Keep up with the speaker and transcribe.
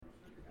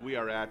We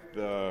are at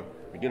the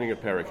beginning of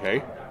Perek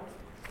Hay.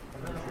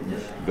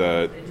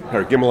 The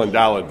Perek Gimel and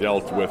Dalet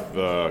dealt with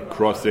the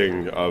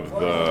crossing of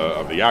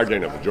the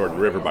Yarden, of the Jordan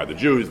River by the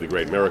Jews, the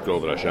great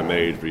miracle that Hashem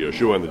made for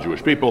Yehoshua and the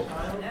Jewish people.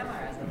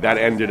 That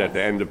ended at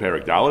the end of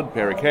Perek Dalet.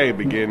 Perek Hay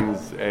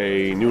begins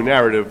a new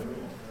narrative,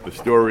 the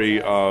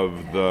story of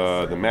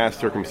the mass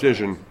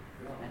circumcision.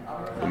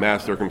 The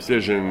mass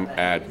circumcision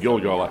at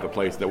Gilgal, at the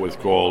place that was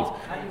called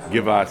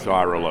Givas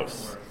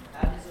Ha'aralos.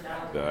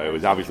 It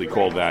was obviously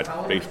called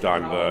that based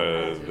on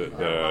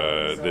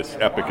this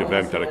epic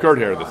event that occurred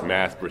here, this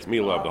mass bris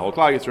milah of the whole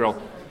Klal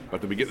Yisrael.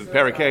 But the beginning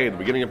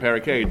of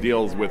Perek Hay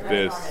deals with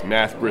this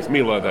mass bris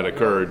milah that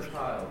occurred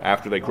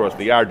after they crossed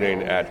the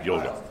Yarden at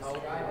Gilgal.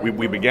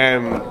 We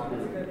began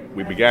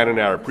in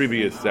our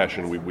previous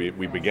session.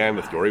 We began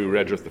the story. We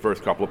read just the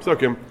first couple of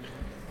psukim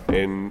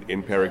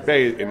in Perek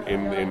Beis,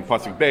 in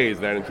Pasuk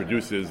Beis, that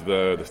introduces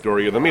the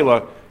story of the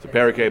Milah. So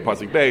Perek Hay,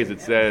 Pasuk Beis, it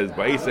says,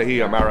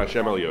 "Ba'esahi Amar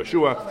Hashem el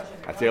Yehoshua,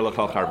 Aseh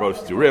lechal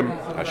charvos turim."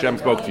 Hashem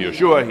spoke to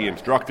Yehoshua. He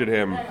instructed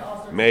him,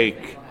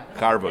 make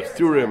charvos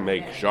turim,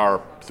 make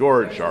sharp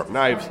swords, sharp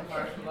knives.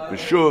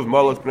 V'shuv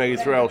molas bnei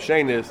Yisrael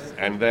shenis,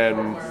 and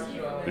then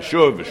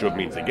v'shuv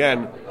means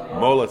again.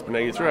 Molas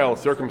bnei Yisrael,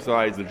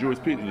 circumcise the Jewish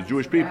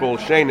people.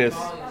 Shenis,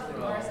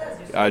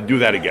 do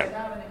that again.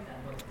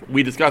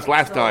 We discussed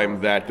last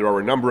time that there are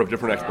a number of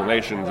different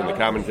explanations in the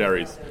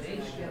commentaries,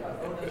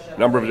 a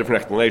number of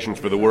different explanations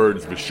for the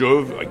words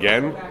v'shuv,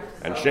 again,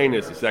 and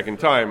shenis, the second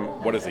time.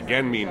 What does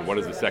again mean? What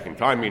does the second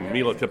time mean?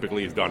 Milah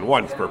typically is done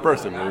once per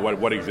person.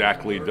 What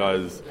exactly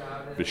does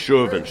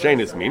v'shuv and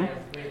shenis mean?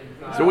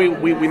 So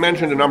we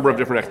mentioned a number of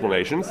different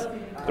explanations.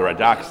 The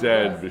Radak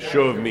said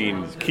v'shuv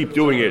means keep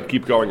doing it,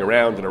 keep going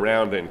around and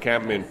around the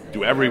encampment,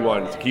 do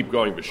everyone to keep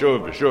going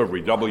v'shuv,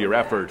 redouble your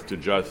efforts to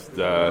just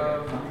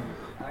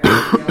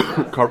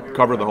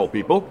cover the whole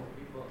people.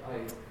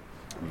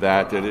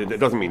 That it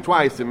doesn't mean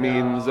twice, it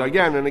means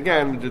again and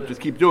again,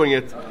 just keep doing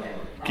it.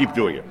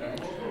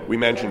 We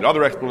mentioned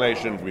other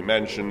explanations. We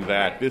mentioned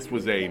that this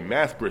was a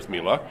mass bris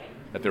milah,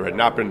 that there had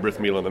not been bris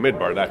milah in the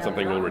Midbar. That's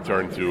something we'll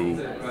return to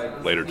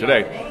later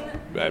today.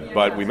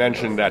 But we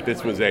mentioned that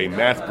this was a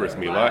mass bris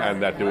milah,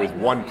 and that there was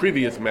one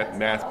previous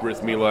mass bris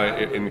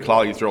milah in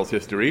Klal Yisrael's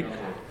history,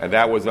 and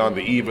that was on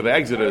the eve of the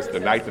Exodus, the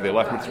night they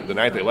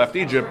left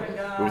Egypt.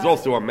 There was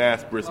also a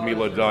mass bris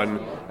milah done,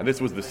 and this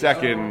was the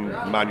second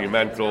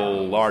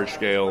monumental,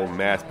 large-scale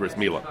mass bris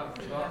milah.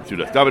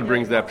 Sudas David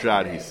brings that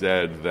pshat. He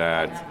said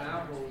that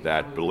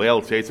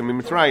B'leil Teitzim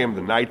Mitzrayim,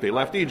 the night they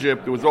left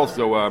Egypt, there was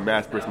also a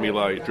mass bris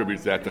milah. He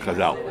attributes that to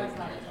Chazal.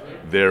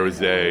 There is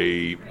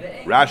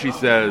Rashi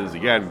says,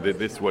 again, that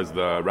this was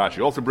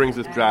Rashi also brings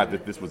this pshat,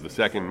 that this was the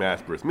second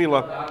mass bris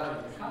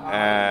milah.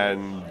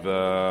 And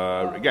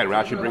again,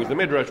 Rashi brings the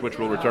Midrash, which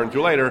we'll return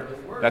to later,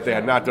 that they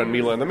had not done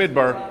milah in the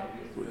Midbar.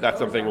 That's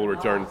something we'll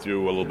return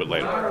to a little bit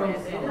later.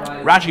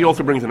 Rashi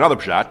also brings another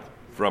pshat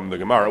from the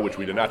Gemara, which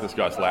we did not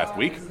discuss last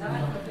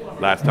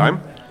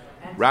time.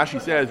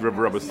 Rashi says, Rav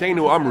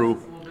Rabbeinu Amru,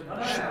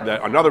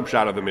 another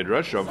pshat of the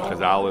Midrash, of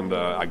Chazal and the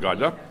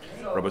Agada,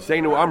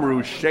 Rabbeinu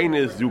Amru,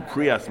 Shenis zu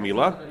Priyas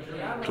Milah,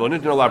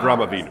 Shlonitna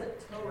Lavram Avinu.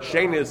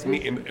 Shenis,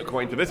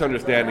 according to this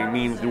understanding,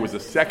 means there was a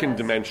second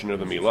dimension of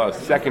the Milah, a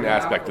second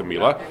aspect of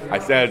Milah. I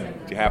said,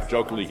 half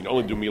jokingly, you can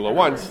only do Milah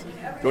once,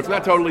 so it's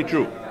not totally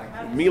true.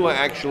 Milah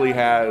actually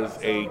has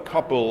a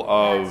couple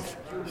of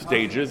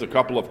stages, a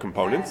couple of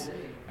components,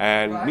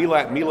 and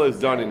Milah is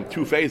done in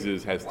two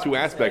phases, has two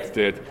aspects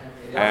to it,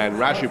 and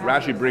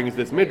Rashi brings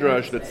this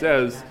Midrash that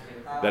says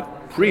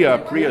that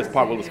Priya is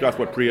part, we'll discuss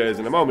what Priya is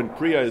in a moment,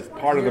 Priya is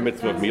part of the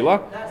mitzvah of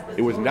Milah.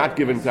 It was not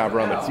given to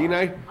Avraham at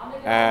Sinai,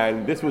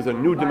 and this was a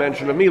new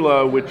dimension of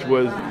Milah,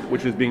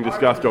 which is being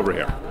discussed over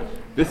here.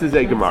 This is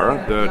a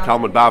Gemara, the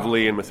Talmud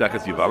Bavli in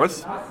Maseches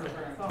Yevamos.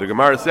 The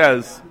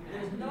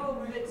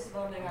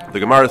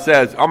Gemara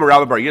says, Amar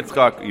Rabba Bar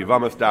Yitzchak,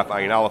 Yevamos Daf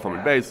Ayin Aleph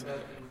Amud Beis,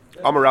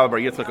 Amar Rabba Bar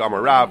Yitzchak,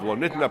 Amar Rav, Lo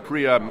Nitna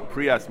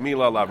Priyas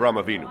Milah Lavram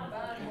Avinu.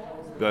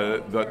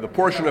 The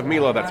portion of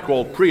Milah that's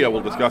called Priya,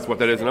 we'll discuss what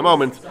that is in a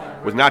moment,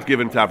 was not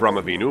given to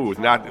Avram Avinu. It was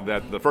not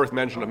that the first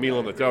mention of Milah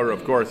in the Torah,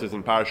 of course, is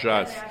in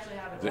Parshas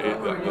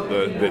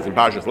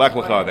Lech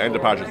Lecha, the end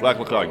of Parshas Lech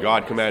Lecha.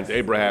 God commands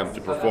Abraham to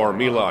perform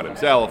Milah on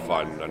himself,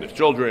 on his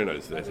children,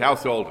 his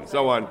household, and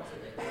so on.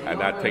 And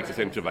that takes us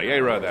into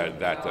Vayera,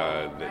 that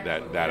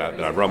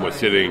Avram was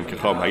sitting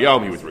Kechom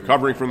Hayom. He was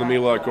recovering from the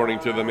Milah, according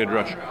to the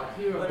Midrash.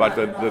 But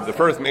the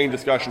first main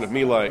discussion of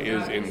Milah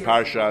is in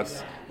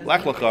Parshas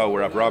Lech Lecha,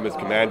 where Avram is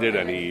commanded,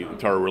 and the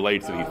Torah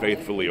relates that he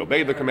faithfully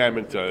obeyed the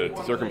commandment to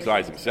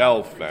circumcise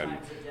himself, and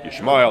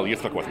Yishmael,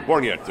 Yitzchak wasn't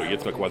born yet, so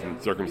Yitzchak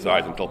wasn't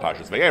circumcised until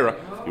Parshas Vayera.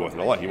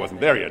 He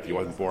wasn't there yet. He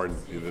wasn't born.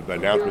 The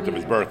announcement of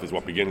his birth is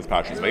what begins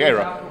Parshas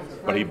Vayera.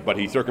 But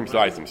he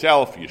circumcised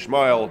himself,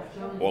 Yishmael,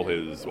 all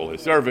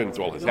his servants,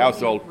 all his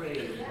household.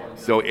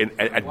 So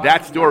at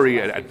that story,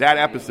 at that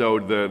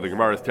episode, the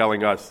Gemara is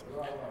telling us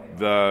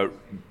the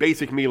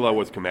basic Milah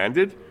was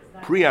commanded.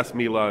 Priyas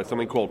Milah,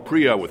 something called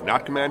Priya, was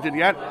not commanded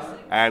yet.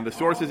 And the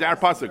source is our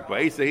pasuk.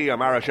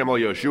 Amar Hashem el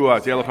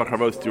Yehoshua,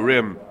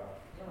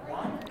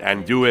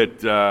 and do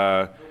it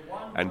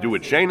and do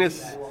it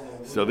shenis.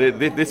 So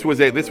this was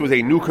a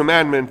new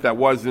commandment that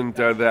wasn't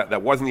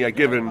yet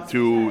given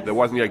to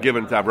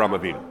Avraham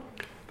Avinu.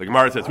 The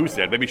Gemara says, who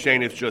said? Maybe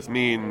shenis just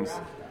means,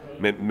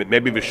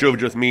 maybe Vishuv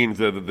just means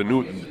the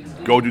new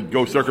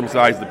go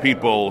circumcise the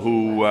people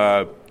who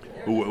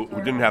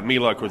didn't have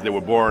milah because they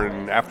were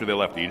born after they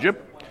left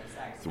Egypt.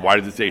 So why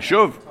does it say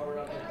shuv?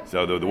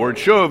 So the word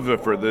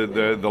shuv, for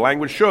the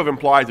language shuv,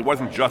 implies it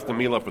wasn't just a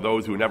milah for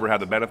those who never had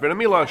the benefit of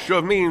milah.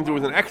 Shuv means there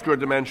was an extra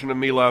dimension of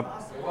milah,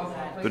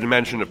 the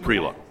dimension of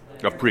priya.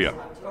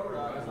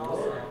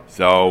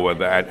 So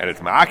and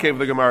it's ma'akev,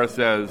 the Gemara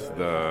says.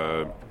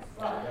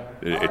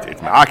 It's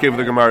ma'akev,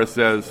 the Gemara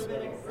says.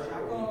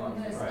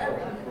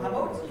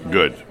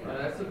 Good.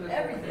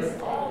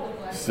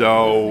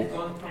 So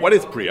what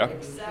is priya?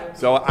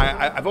 So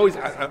I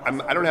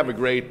don't have a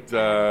great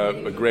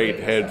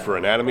head for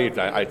anatomy.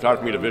 It's hard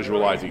for me to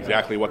visualize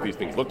exactly what these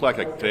things look like.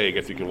 Today, I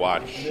guess you can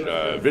watch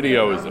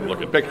videos and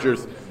look at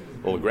pictures, a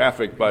little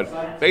graphic.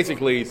 But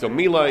basically, so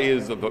milah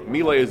is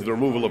the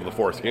removal of the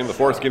foreskin. The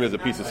foreskin is a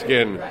piece of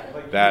skin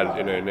that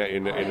in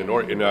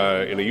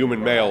a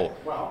human male,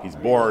 he's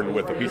born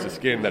with a piece of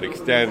skin that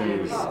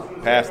extends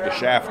past the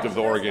shaft of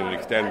the organ and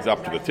extends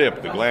up to the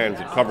tip, the glands.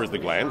 It covers the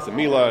glands. The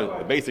milah,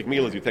 the basic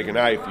milah is you take a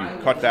knife, you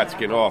cut that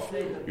skin off.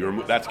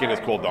 That skin is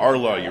called the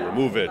arla. You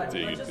remove it.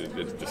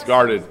 It's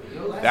discarded.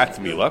 That's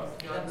milah.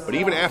 But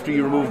even after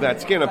you remove that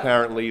skin,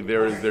 apparently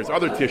there's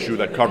other tissue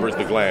that covers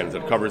the glands,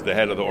 that covers the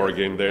head of the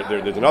organ.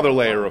 There's another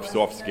layer of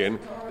soft skin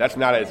that's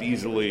not as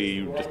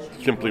easily just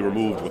simply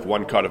removed with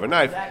one cut of a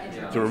knife.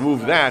 To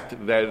remove that's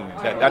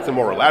a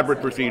more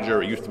elaborate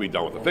procedure. It used to be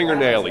done with a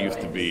fingernail. It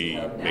used to be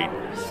made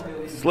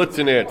slits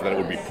in it, then it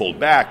would be pulled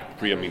back.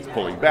 Priya means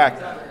pulling back.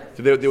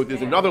 So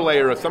there's another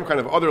layer, some kind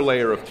of other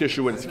layer of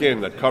tissue and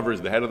skin that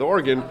covers the head of the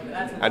organ,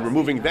 and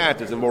removing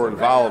that is a more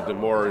involved and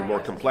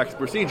more complex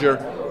procedure,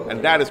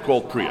 and that is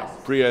called priya.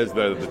 Priya is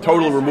the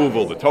total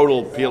removal, the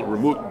total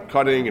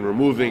cutting and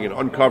removing and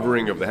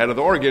uncovering of the head of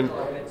the organ.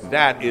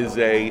 That is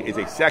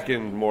a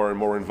second,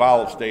 more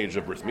involved stage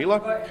of bris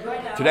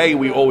milah. Today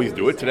we always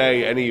do it.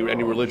 Today any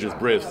religious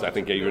bris, I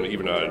think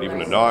even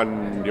a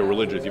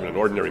non-religious, even an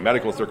ordinary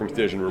medical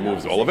circumcision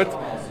removes all of it.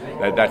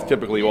 That's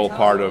typically all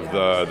part of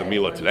the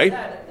milah today.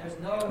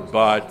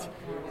 But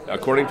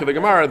according to the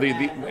Gemara,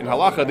 in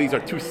halacha, these are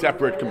two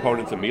separate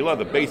components of milah.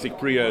 The basic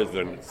priya is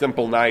the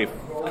simple knife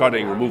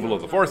cutting, removal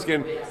of the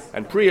foreskin,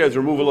 and priya is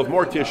removal of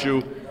more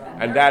tissue,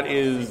 and that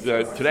is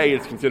today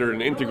it's considered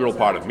an integral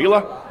part of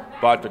milah.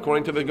 But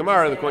according to the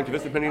Gemara, according to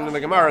this opinion in the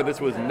Gemara, this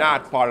was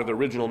not part of the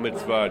original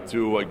mitzvah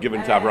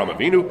given to Avraham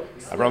Avinu.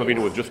 Avraham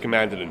Avinu was just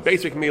commanded in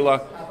basic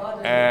milah,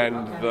 and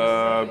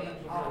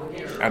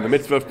the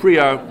mitzvah of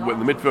priya, when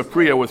the mitzvah of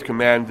priya was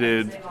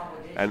commanded,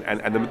 and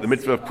the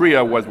mitzvah of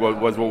priya was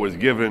what was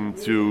given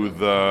to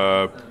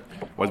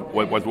was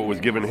what was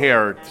given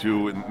here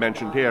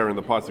mentioned here in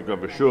the pasuk of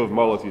Vishuv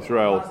Molas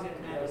Yisrael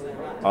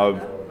of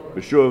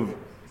Vishuv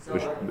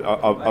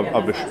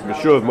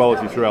Molas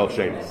Yisrael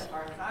Shenis.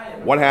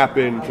 What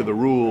happened to the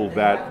rule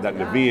that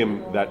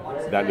Nevi'im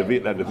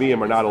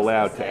are not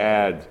allowed to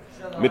add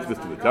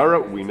mitzvahs to the Torah?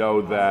 We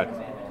know that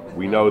a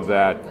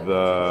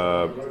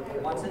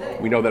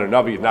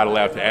Navi is not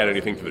allowed to add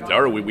anything to the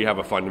Torah. We have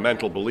a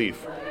fundamental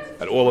belief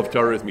that all of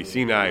Torah is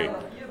Misinai,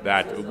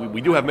 that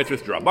we do have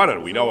mitzvahs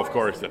d'Rabbanan. We know, of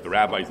course, that the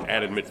rabbis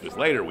added mitzvahs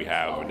later. We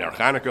have Ner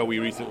Chanukah we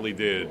recently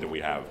did, and we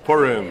have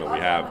Purim, and we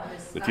have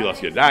Netilas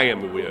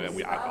Yadayim,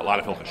 a lot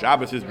of Hilchos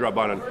Shabbos is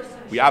d'Rabbanan.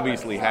 We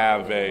obviously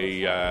have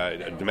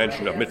a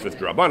dimension of mitzvahs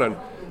d'Rabbanan,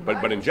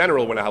 but in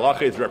general, when a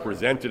halacha is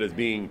represented as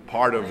being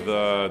part of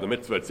the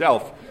mitzvah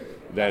itself,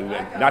 then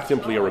not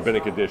simply a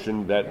rabbinic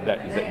addition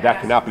that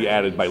cannot be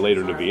added by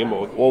later Nevi'im.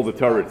 All the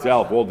Torah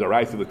itself, all the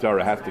rights of the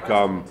Torah has to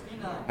come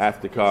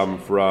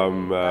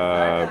from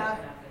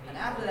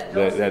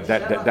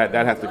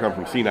that has to come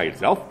from Sinai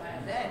itself.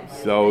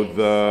 So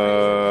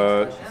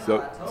the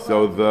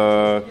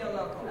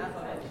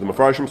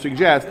Mefarshim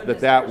suggest that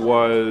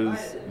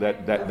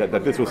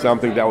this was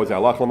something that was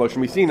halach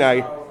l'Moshe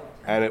Sinai,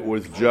 and it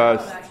was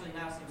just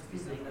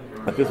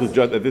that this was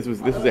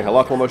a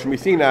halach l'Moshe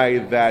Sinai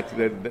that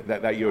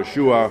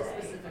Yehoshua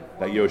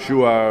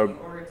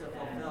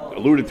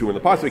alluded to in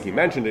the pasuk. He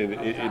mentioned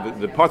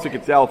the pasuk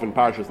itself in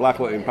Parshas Lech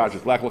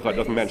Lecha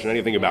doesn't mention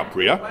anything about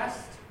priya.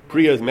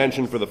 Priya is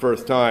mentioned for the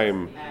first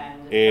time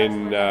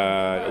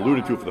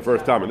alluded to for the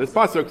first time in this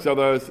pasuk.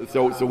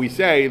 So we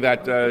say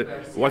that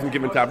it wasn't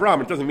given to Avraham.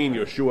 It doesn't mean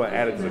Yehoshua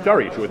added to the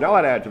Torah. Yehoshua is not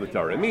allowed to add to the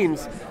Torah. It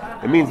means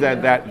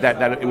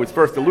that it was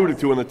first alluded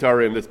to in the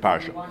Torah in this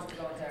parsha.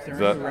 Is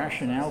there any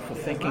rationale for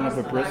thinking of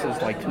a bris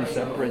as like two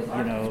separate,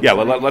 Yeah,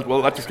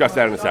 let's discuss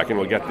that in a second.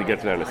 We'll get to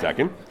that in a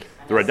second.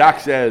 The Radak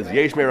says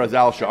Yesh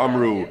Me'razal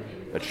Sha'amru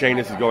that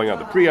Shenis is going on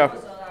the priya.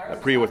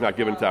 That priya was not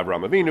given to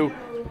Avraham Avinu.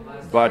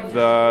 But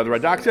the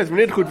Radak says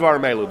V'nidchud Dvar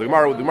Melu. The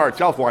Gemara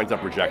itself winds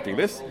up rejecting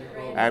this,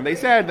 and they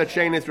said that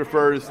Shenis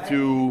refers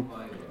to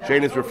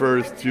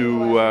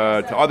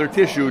other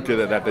tissue.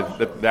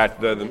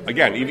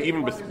 Again,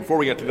 even before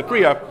we get to the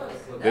priya,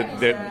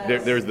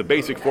 there's the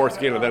basic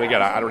foreskin, and then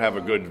again, I don't have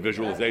a good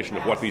visualization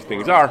of what these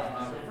things are.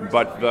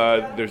 But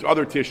there's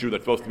other tissue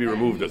that's supposed to be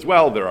removed as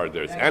well.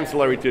 There's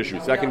ancillary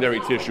tissue, secondary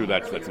tissue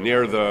that's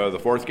near the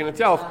foreskin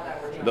itself.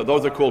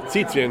 Those are called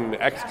tzitzin,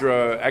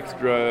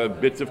 extra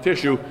bits of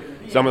tissue.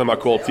 Some of them are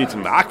called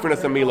tzitzin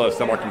ma'akvin mila.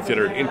 Some are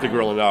considered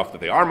integral enough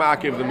that they are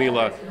ma'akiv the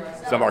mila.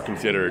 Some are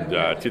considered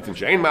tzitzin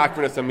she'ein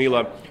ma'akvin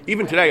mila.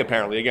 Even today,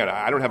 apparently, again,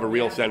 I don't have a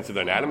real sense of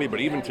the anatomy,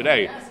 but even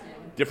today,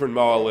 different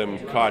mo'alim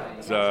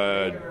cut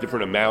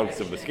different amounts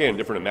of the skin,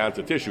 different amounts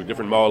of tissue.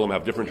 Different mo'alim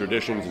have different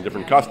traditions and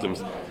different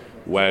customs.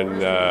 When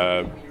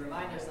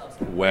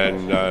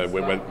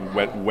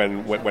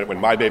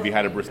my baby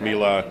had a bris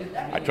milah,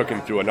 I took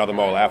him to another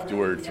mo'al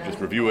afterwards to just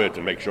review it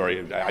and make sure.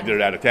 I did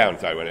it out of town,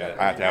 so I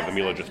had to have the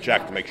milah just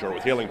checked to make sure it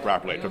was healing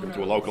properly. I took him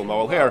to a local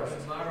mo'al here.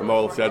 The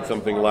mo'al said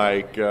something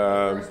like, he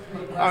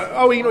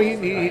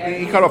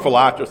cut off a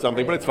lot or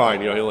something, but it's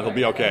fine. He'll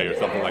be okay or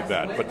something like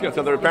that. But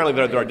so apparently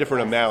there are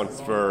different amounts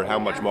for how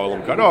much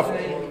mo'alim cut off.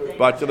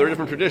 But there are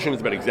different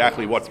traditions about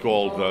exactly what's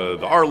called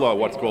the arla,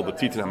 what's called the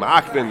tzitzin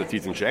ha'ma'akvin, the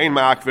tzitzin she'ein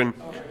ma'akvin.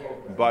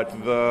 But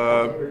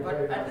the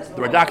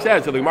Radak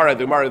says, so the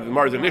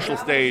Gemara's initial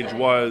stage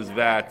was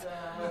that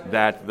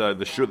the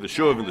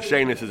shuv and the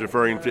shenis is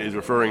referring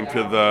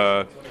to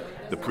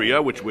the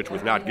priya, which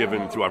was not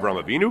given to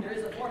Avraham Avinu,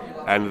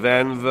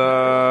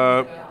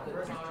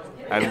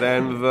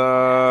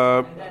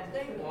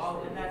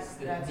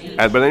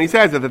 but then he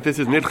says that this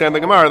is nidcha in the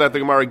Gemara, that the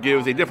Gemara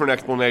gives a different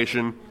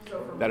explanation,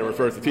 that it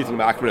refers to tzitzin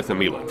ma'akvin and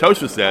milah.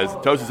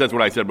 Tosfos says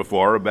what I said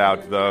before about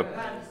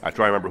I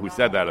try to remember who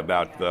said that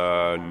about the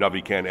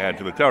Navi can't add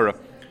to the Torah.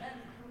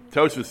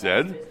 Tosfos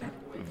said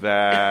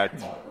that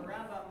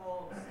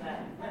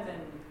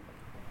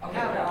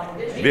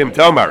Vim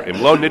Tomar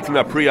Im lo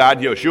nitna priya ad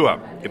Yehoshua.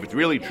 If it's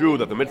really true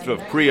that the mitzvah of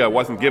priya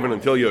wasn't given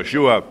until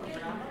Yehoshua,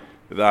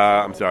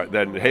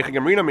 then heichig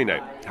amrina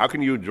minei. How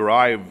can you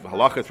derive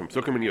halachas from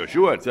Psukim and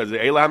Yehoshua? It says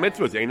Eila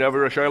mitzvahs ein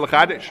never rashai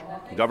l'chadish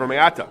davar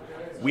me'ata.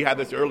 We had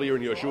this earlier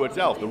in Yehoshua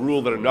itself, the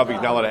rule that a Navi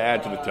is not allowed to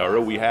add to the Torah.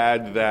 We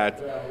had that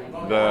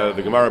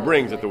the Gemara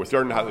brings that there were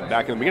certain,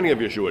 back in the beginning of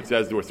Yehoshua, it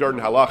says there were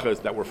certain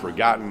halachas that were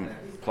forgotten,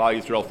 Klal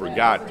Yisrael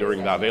forgot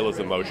during the Avelos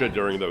of Moshe,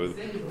 during the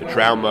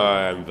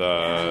trauma and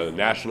the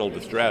national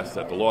distress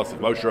at the loss of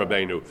Moshe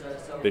Rabbeinu.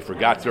 They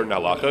forgot certain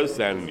halachas,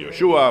 and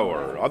Yehoshua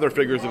or other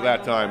figures of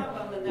that time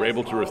were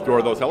able to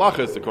restore those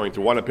halachas. According to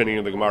one opinion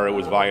of the Gemara, it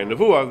was via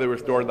Nevuah, they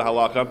restored the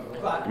halacha.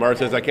 The Gemara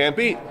says, that can't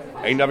be.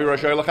 Ein Navi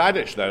Rashai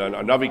L'chadish, that a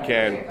Navi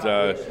can't,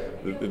 the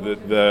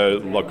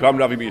Lakam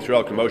Navi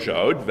B'Yisrael K'Moshe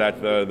Od,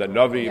 that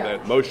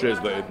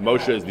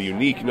Moshe is the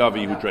unique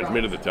Navi who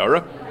transmitted the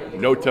Torah.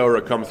 No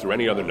Torah comes through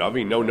any other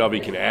Navi. No Navi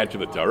can add to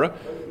the Torah.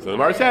 So the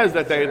Gemara says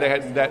that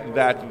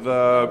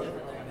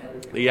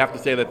you have to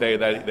say that they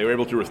were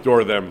able to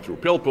restore them through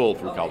Pilpul,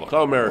 through Kal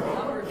V'chomer,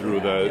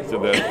 through the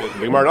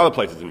Gemara in other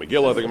places. In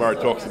Megillah, the Gemara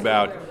talks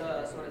about.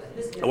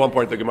 At one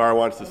point, the Gemara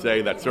wants to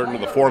say that certain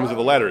of the forms of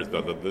the letters,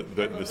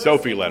 the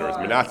Sophie letters,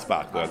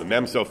 Minatzbach, the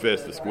Mem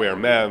Sophist, the square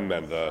Mem,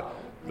 and the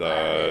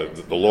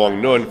long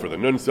Nun for the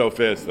Nun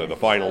Sophist, the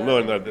final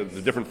Nun,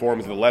 the different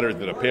forms of the letters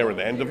that appear at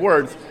the end of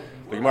words.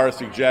 The Gemara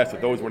suggests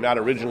that those were not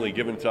originally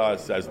given to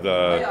us as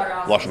the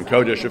Lashon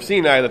Kodesh of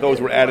Sinai, that those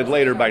were added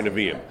later by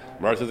Nevi'im. The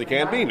Gemara says it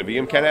can't be.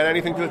 Nevi'im can't add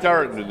anything to the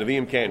Torah.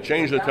 Nevi'im can't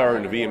change the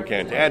Torah. Nevi'im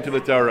can't add to the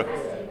Torah.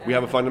 We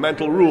have a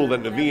fundamental rule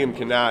that Nevi'im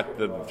cannot,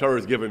 the Torah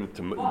is given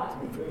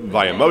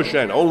via Moshe,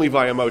 and only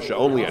via Moshe,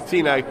 only at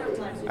Sinai,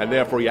 and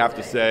therefore you have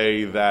to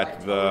say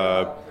that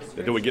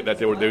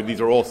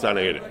these are all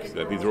Sinaitic,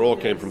 that these are all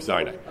came from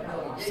Sinai.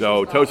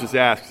 So Tosfos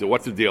asks, so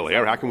what's the deal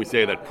here? How can we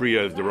say that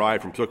Priya is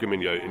derived from Psukim in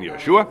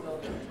Yehoshua?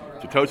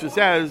 So Tosfos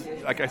says,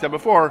 like I said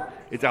before,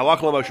 it's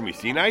Halach l'Moshe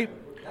Sinai.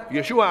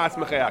 Yehoshua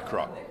asmachei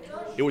akra.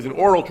 It was an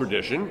oral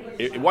tradition.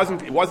 It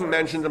wasn't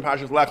mentioned in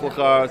Parshas Lech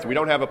Lecha, so we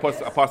don't have a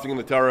pasuk in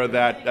the Torah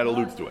that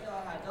alludes to it.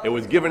 It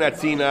was given at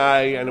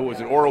Sinai, and it was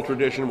an oral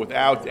tradition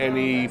without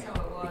any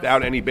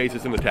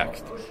basis in the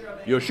text.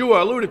 Yehoshua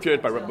alluded to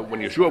it, but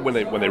when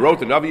they wrote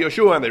the Navi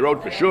Yehoshua and they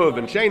wrote Peshuv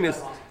and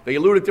Shenis, they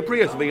alluded to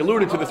Priya, so they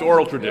alluded to this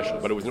oral tradition.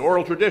 But it was an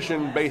oral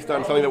tradition based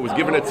on something that was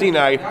given at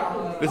Sinai.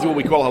 This is what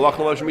we call Halach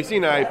l'Moshe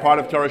Sinai, part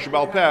of Torah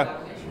Shebal Peh,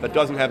 that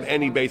doesn't have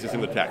any basis in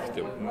the text.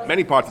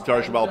 Many parts of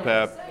Torah Shebal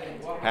Peh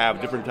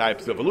have different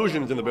types of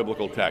allusions in the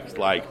biblical text,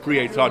 like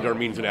Priya Tzadar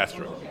means an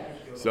esrog.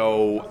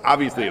 So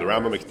obviously the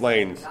Rambam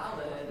explains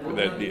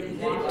that the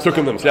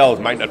Sukkim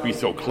themselves might not be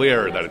so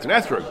clear that it's an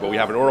esrog, but we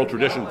have an oral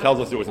tradition that tells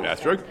us it was an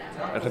esrog.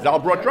 And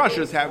Chazal brought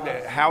drushes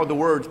how the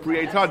words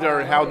Priya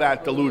Tzadar, how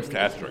that alludes to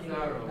esrog.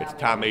 It's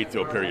Tam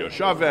Eitzo Perio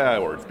Shaveh,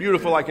 or it's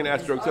beautiful like an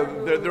esrog. So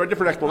there are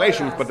different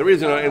explanations, but there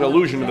is an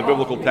allusion to the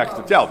biblical text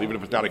itself, even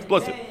if it's not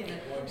explicit.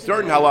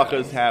 Certain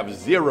halachas have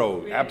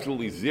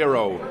absolutely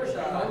zero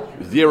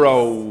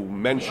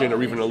mention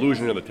or even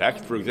allusion in the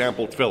text. For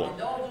example, tefillin.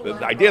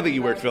 The idea that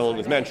you wear tefillin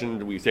is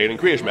mentioned, we say it in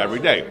Kriya Shema every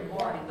day.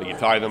 That you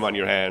tie them on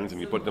your hands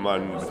and you put them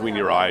on between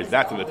your eyes,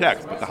 that's in the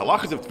text. But the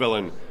halachas of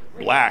tefillin,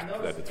 black,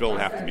 that the tefillin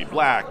have to be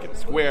black and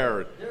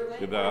square,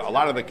 a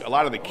lot of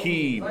the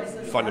key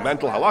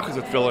fundamental halachas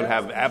of tefillin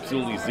have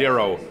absolutely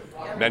zero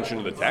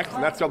mentioned in the text,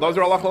 and those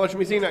are halacha l'moshe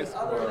misinai.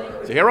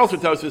 So here also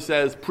Tosfos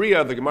says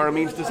priya. The Gemara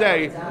means to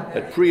say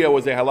that priya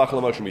was a halacha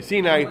l'moshe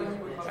misinai,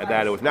 and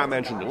that it was not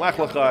mentioned in Lech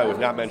Lecha, it was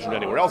not mentioned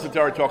anywhere else. The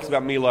Torah talks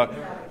about Mila.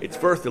 It's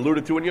first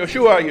alluded to in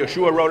Yehoshua.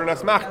 Yehoshua wrote an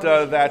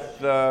asmachta that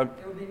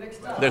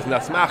there's an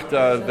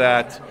asmachta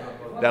that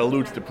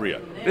alludes to priya.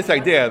 This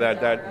idea that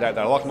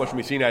halacha l'moshe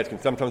misinai can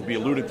sometimes be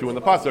alluded to in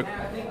the pasuk,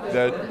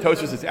 the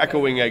Tosfos is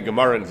echoing a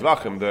Gemara in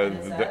Zvachim. The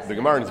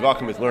Gemara in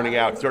Zvachim is learning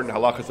out certain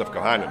halachas of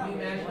Kohanim.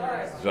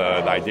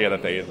 The idea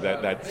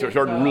that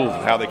certain rules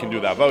of how they can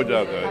do the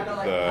avoda,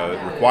 the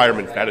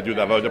requirements how to do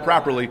the avoda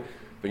properly.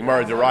 The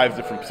Gemara derives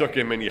it from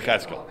Psukim and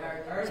Yecheskel.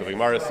 So the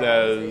Gemara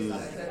says,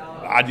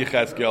 Ad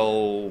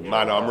Yecheskel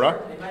man amra.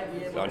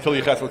 Until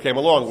Yecheskel came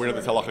along, where did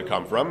this halacha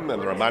come from?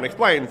 And the Ramban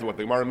explains what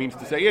the Gemara means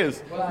to say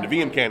is,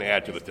 Nevi'im can't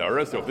add to the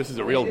Torah, so if this is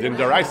a real din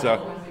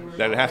daraisa,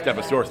 then it has to have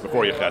a source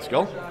before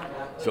Yecheskel.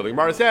 So the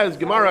Gemara says,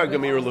 Gemara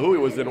Gemir Lahu, it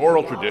was an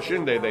oral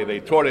tradition. They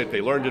taught it,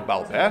 they learned it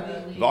Baal Peh.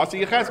 V'asi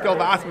Yecheskel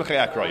v'asmechei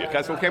akra.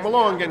 Yecheskel came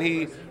along and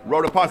he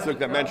wrote a pasuk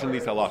that mentioned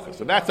these halachas.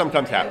 So that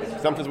sometimes happens.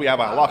 Sometimes we have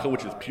a halacha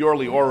which is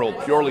purely oral,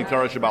 purely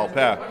Torah Shebal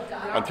Peh,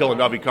 until a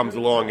Navi comes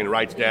along and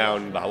writes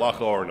down the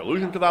halacha or an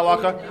allusion to the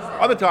halacha.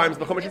 Other times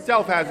the Chumash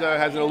itself has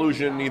an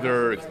allusion,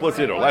 either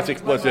explicit or less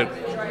explicit.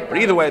 But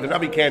either way, the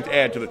Navi can't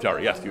add to the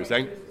Torah. Yes, you were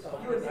saying?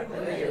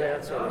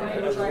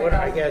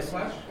 I guess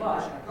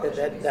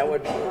that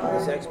would,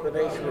 this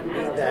explanation would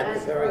mean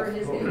that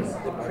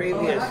the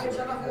previous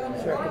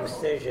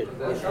circumcision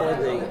before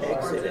the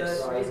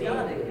Exodus,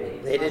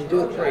 they didn't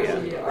do priya.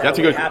 That's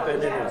a good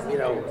happened,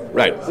 and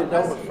right.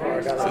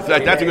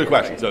 That's a good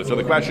question. So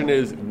the question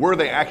is, were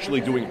they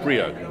actually doing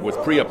priya? Was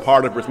priya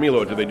part of bris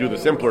milah, or did they do the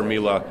simpler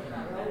milah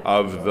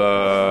of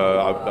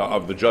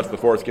the just the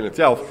foreskin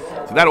itself?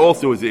 So that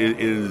also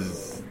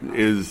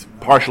is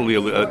partially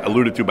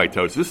alluded to by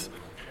Tosfos.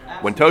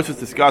 When Tosfos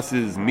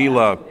discusses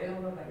Mila,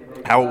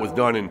 how it was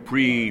done in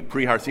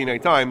pre-Har Sinai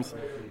times,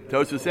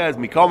 Tosfos says,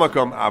 Mikol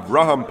Makom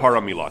Avraham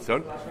para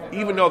milason.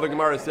 Even though the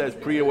Gemara says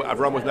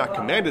Avraham was not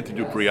commanded to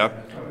do priya,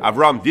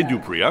 Avraham did do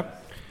priya,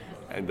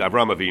 and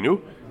Avraham Avinu,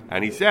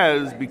 and he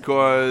says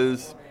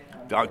because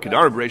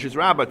Kedar Bereshis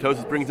Rabbah,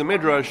 Tosfos brings a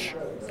midrash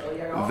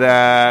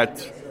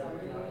that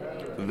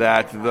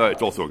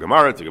it's also a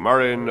Gemara. It's a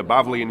Gemara in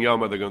Bavli and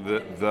Yoma.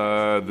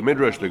 The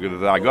midrash, the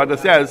Agada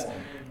says,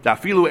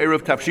 Tafilu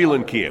erev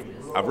tafshilin kiyim.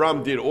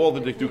 Avram did all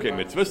the dikduke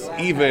mitzvahs,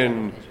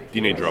 even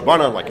dinei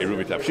drabanan, like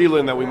eruvi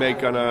tafshilin that we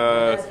make on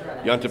a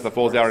yontif that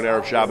falls out on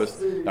erev Shabbos.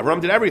 Avram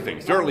did everything.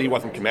 Certainly, he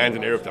wasn't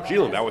commanded erev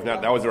tafshilin.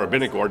 That was a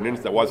rabbinic ordinance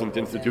that wasn't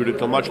instituted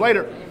till much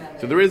later.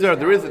 So there is a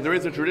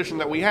tradition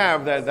that we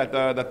have that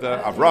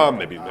the Avram,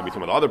 maybe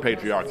some of the other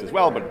patriarchs as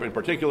well, but in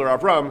particular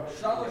Avram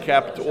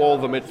kept all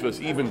the mitzvahs,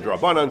 even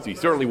drabanan. So he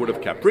certainly would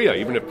have kept priya,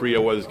 even if priya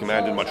was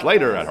commanded much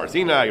later at Har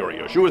Sinai or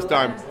Yeshua's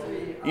time.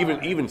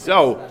 Even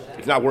so,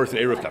 it's not worse than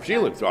erev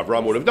tafshilin. So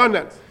Avram would have done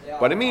that.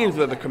 But it means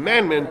that the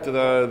commandment,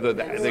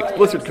 the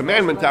explicit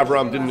commandment to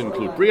Avram didn't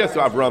include priya,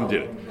 so Avram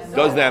did it.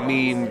 Does that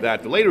mean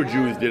that the later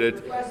Jews did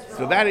it?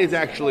 So that is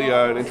actually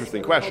an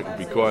interesting question,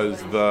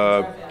 because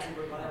again,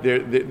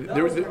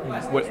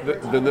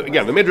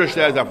 the Midrash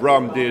says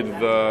Avram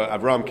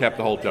kept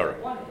the whole Torah.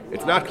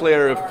 It's not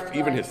clear if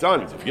even his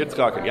sons, if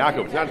Yitzchak and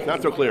Yaakov, it's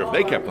not so clear if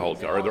they kept the whole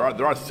Torah.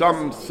 There are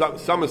some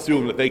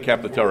assume that they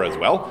kept the Torah as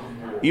well.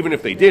 Even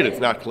if they did, it's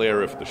not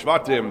clear if the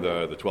Shvatim,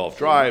 the 12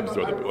 tribes,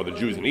 or the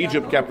Jews in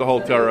Egypt kept the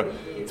whole Torah.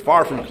 It's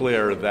far from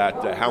clear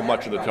that how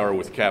much of the Torah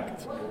was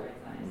kept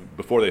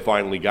before they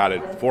finally got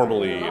it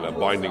formally in a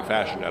binding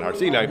fashion at Har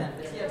Sinai.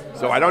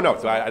 So I don't know.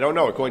 I don't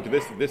know. According to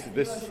this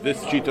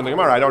sheet in the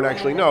Gemara, I don't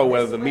actually know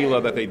whether the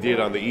Milah that they did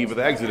on the eve of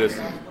the Exodus,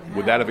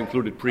 would that have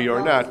included priya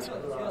or not.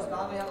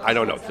 I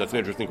don't know. That's an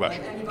interesting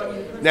question.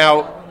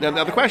 Now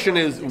the question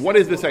is, what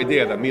is this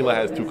idea that Milah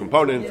has two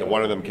components and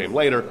one of them came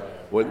later?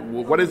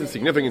 What is the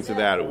significance of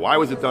that? Why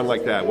was it done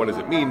like that? What does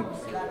it mean?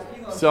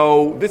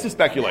 So this is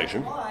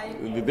speculation.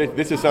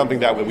 This is something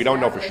that we don't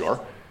know for sure.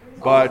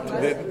 But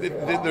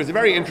there's a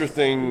very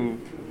interesting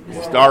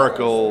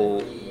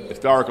historical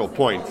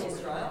point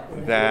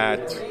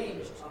that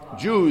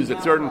Jews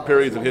at certain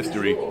periods in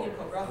history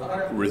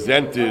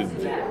resented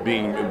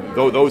being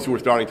those who were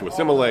starting to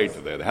assimilate,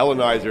 the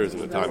Hellenizers in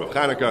the time of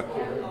Hanukkah.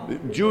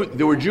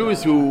 There were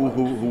Jews who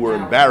were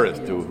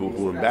embarrassed, who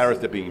were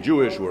embarrassed at being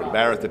Jewish, who were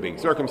embarrassed at being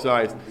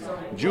circumcised.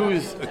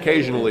 Jews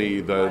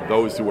occasionally,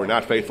 those who were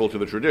not faithful to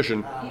the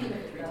tradition,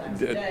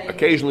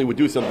 occasionally would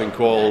do something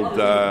called,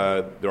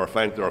 there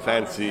are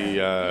fancy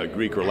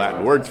Greek or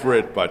Latin words for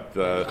it, but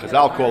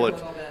Chazal call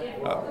it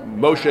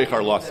Moshe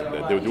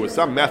Charlasim. There was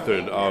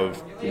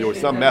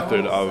some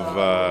method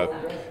of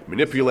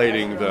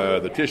manipulating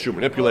the tissue,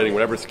 manipulating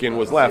whatever skin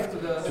was left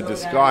to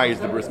disguise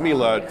the bris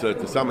milah,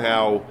 to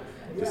somehow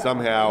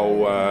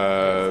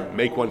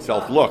make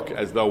oneself look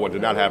as though one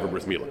did not have a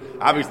bris milah.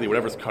 Obviously,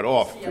 whatever's cut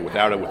off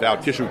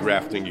without tissue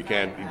grafting, you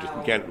can't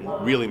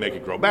really make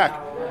it grow back.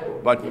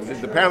 But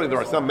apparently, there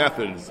are some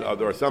methods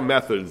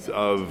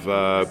of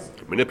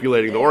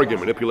manipulating the organ,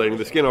 manipulating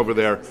the skin over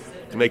there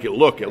to make it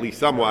look at least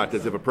somewhat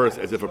as if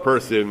a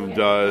person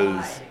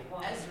does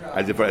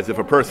as if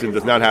a person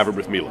does not have a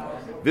bris milah.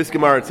 This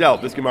Gemara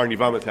itself, this Gemara in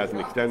Yevamos, has an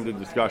extended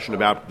discussion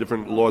about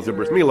different laws of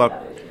bris milah.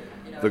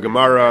 The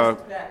Gemara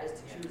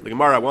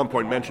at one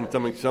point mentioned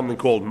something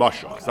called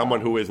mashuch,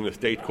 someone who is in a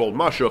state called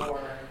mashuch.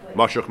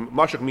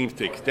 Mashuch means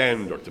to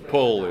extend or to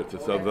pull.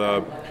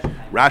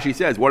 Rashi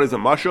says, what is a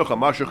mashuch? A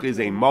mashuch is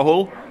a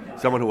mahul,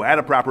 someone who had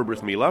a proper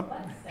bris milah.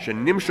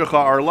 Shenimshacha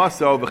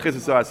arlaso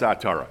v'chisasa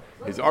asatara.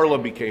 His arla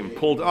became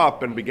pulled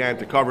up and began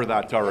to cover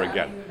that Torah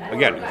again.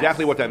 Again,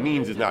 exactly what that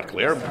means is not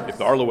clear. If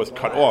the arla was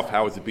cut off,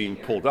 how is it being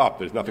pulled up?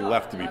 There's nothing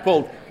left to be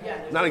pulled.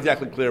 It's not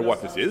exactly clear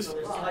what this is.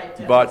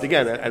 But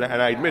again, and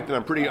I admit that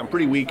I'm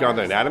pretty weak on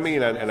the anatomy,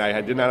 and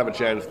I did not have a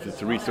chance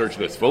to research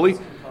this fully.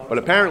 But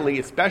apparently,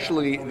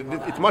 especially,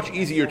 it's much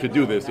easier to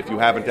do this if you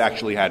haven't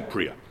actually had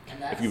priya.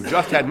 If you've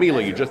just had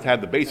milah, you just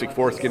had the basic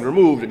foreskin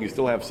removed, and you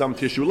still have some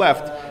tissue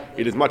left,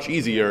 it is much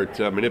easier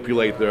to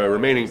manipulate the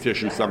remaining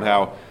tissue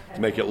somehow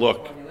to make it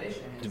look,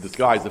 to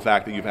disguise the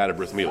fact that you've had a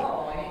bris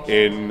milah.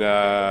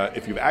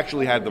 If you've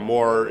actually had the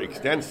more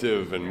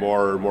extensive and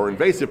more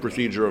invasive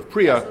procedure of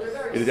priya,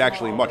 it is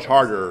actually much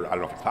harder. I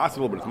don't know if it's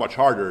possible, but it's much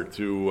harder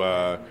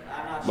to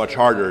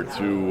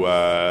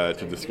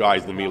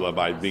disguise the milah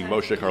by being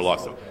Moshe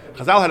Harlasa.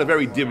 Chazal had a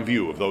very dim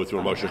view of those who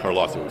were Moshe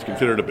Harlasa. It was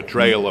considered a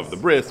betrayal of the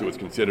bris. It was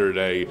considered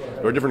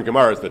there are different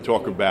Gemaras that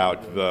talk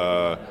about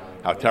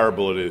how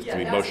terrible it is to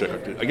be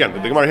Moshe. Again, the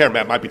Gemara here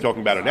might be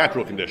talking about a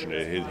natural condition.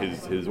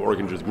 His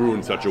organ just grew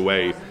in such a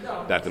way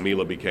that the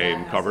milah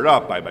became covered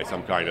up by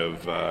some kind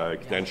of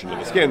extension of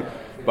the skin.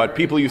 But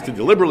people used to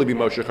deliberately be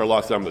Moshe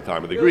Harlasa in the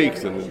time of the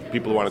Greeks, and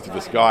people wanted to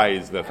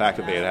disguise the fact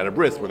that they had a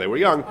bris when they were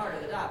young.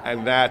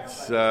 And that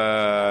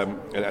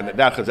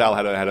Chazal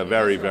had a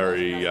very,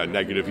 very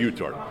negative view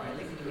toward.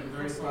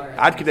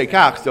 Ad Kedei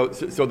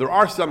Kach, so there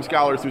are some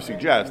scholars who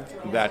suggest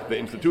that the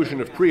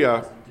institution of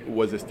Priya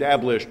was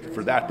established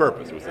for that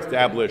purpose. It was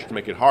established to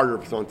make it harder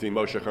for someone to be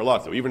Moshe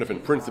Harla. So even if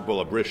in principle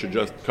a bris should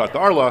just cut the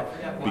arla,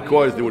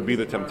 because there would be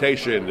the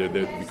temptation,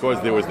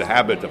 because there was the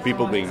habit of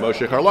people being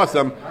Moshe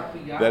Harlasam,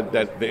 that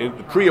the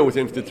Priya was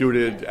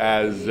instituted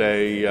as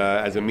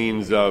a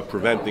means of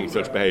preventing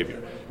such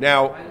behavior.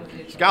 Now,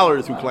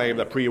 scholars who claim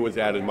that Priya was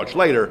added much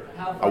later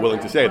are willing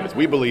to say this.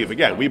 We believe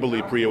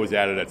Priya was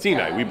added at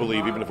Sinai. We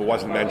believe, even if it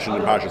wasn't mentioned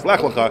in Parshas Lech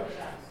Lecha,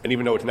 and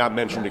even though it's not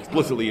mentioned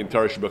explicitly in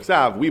Torah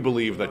Shebuksav, we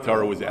believe that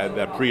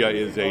that Priya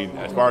is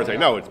as far as I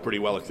know, it's pretty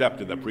well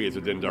accepted that Priya is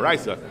a din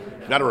daraisa.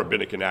 It's not a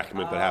rabbinic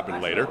enactment that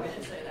happened later.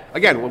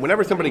 Again,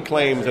 whenever somebody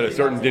claims that a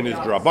certain din is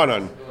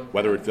drabanan,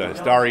 whether it's a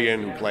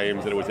historian who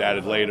claims that it was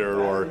added later,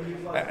 or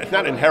it's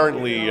not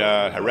inherently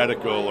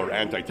heretical or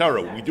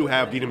anti-Torah. We do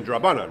have dinim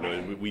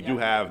drabanan. We do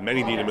have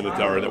many dinim in the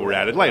Torah that were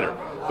added later.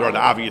 There are the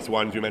obvious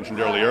ones we mentioned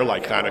earlier,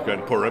 like Hanukkah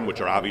and Purim, which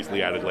are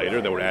obviously added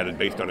later, that were added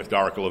based on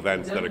historical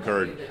events that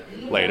occurred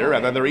later.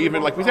 And then there are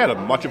even, like we said,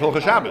 much of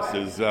Hilchah Shabbos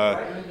is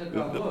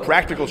the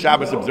practical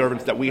Shabbos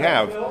observance that we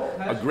have.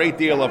 A great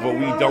deal of what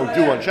we don't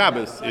do on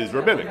Shabbos is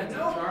rabbinic.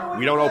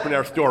 We don't open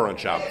our store on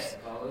Shabbos.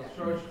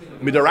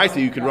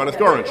 Midaraisa, you can run a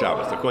store on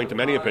Shabbos. According to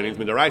many opinions,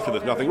 Midaraisa,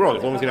 there's nothing wrong.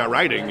 As long as you're not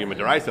writing,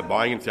 Midaraisa,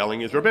 buying and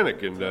selling is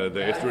rabbinic, and the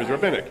Isser is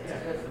rabbinic.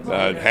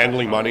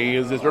 Handling money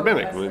is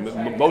rabbinic.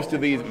 Most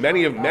of these,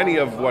 many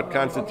of what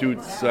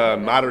constitutes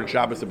modern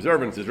Shabbos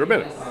observance is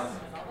rabbinic.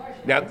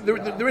 Now,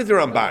 there is a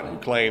Ramban who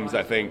claims,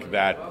 I think,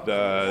 that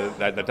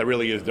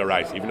really is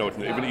daraisa,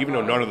 even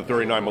though none of the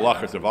 39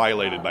 malachas are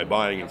violated by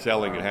buying and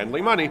selling and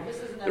handling money.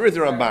 There is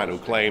a Ramban who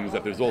claims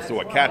that there's also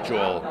a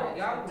catch-all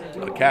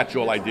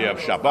idea of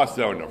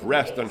Shabboson, of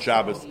rest on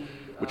Shabbos,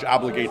 which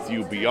obligates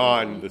you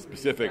beyond the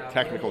specific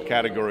technical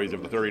categories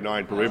of the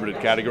 39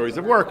 prohibited categories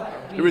of work.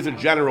 There is a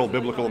general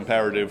biblical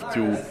imperative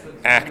to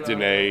act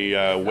in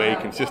a way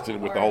consistent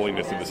with the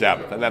holiness of the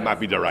Sabbath, and that might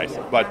be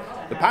daraisa. But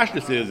the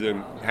pashtus is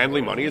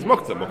handling money is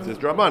muktzah. Muktzah is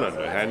drabanan.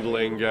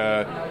 Handling,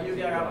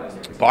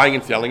 buying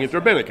and selling is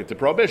rabbinic. It's a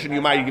prohibition. You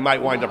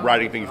might wind up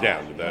writing things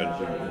down.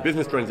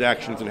 Business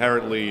transactions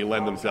inherently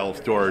lend themselves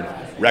toward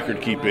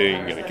record keeping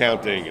and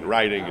accounting and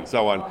writing and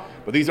so on.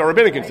 But these are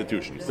rabbinic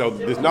institutions, so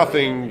there's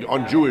nothing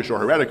un-Jewish or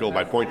heretical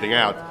by pointing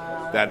out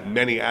that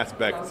many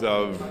aspects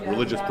of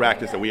religious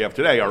practice that we have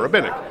today are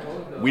rabbinic.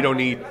 We don't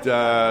eat,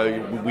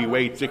 we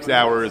wait 6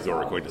 hours,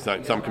 or according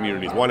to some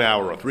communities, 1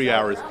 hour or 3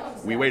 hours.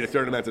 We wait a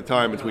certain amount of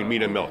time between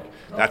meat and milk.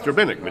 That's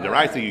rabbinic.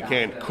 Midaraisa, you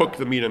can't cook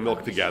the meat and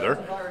milk together.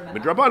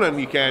 Midrabanan,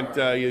 you can't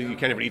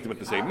even eat them at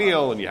the same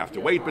meal, and you have to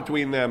wait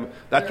between them.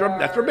 That's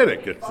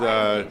rabbinic. It's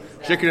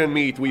chicken and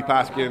meat. We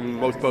paskin,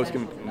 most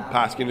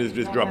paskin is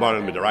just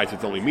drabanan. Midaraisa,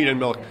 it's only meat and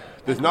milk.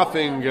 There's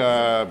nothing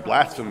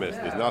blasphemous.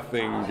 There's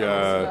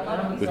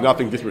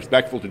nothing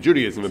disrespectful to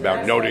Judaism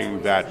about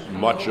noting that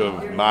much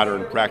of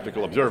modern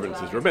practical observance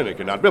is rabbinic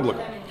and not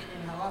biblical.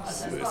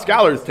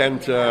 Scholars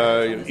tend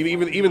to,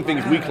 even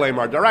things we claim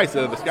are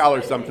daraisa, the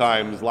scholars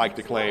sometimes like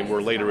to claim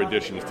were later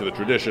additions to the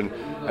tradition,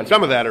 and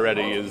some of that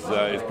already is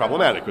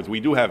problematic, because we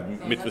do have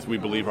mitzvahs we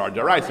believe are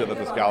daraisa that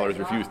the scholars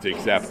refuse to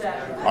accept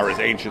are as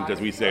ancient as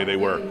we say they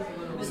were.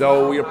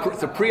 So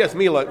Priyas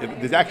Mila,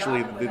 there's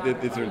actually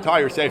it's an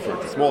entire sefer.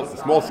 It's a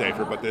small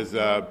sefer, but there's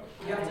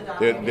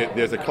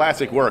a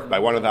classic work by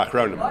one of the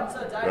Achronim,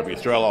 Rabbi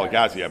Yisrael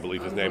Al-Ghazi, I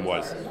believe his name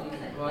was.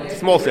 It's a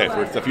small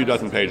sefer. It's a few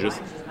dozen pages.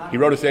 He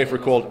wrote a sefer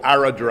called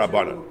Ara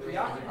D'Rabbanan.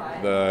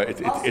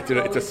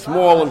 It's a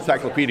small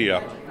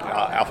encyclopedia,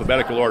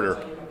 alphabetical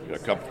order,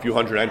 a few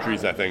hundred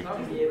entries, I think,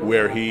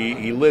 where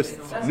he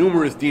lists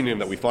numerous dinim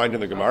that we find in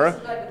the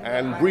Gemara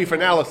and brief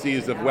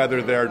analyses of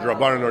whether they're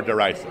D'Rabbanan or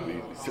D'Oraisa.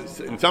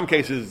 In some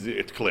cases,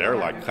 it's clear,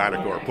 like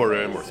Chanukah or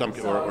Purim or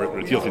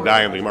Netilas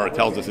Yadayim, the Gemara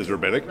tells us is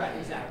rabbinic.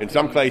 In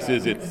some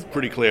cases, it's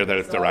pretty clear that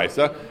it's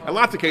D'Oraisa. In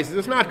lots of cases,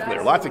 it's not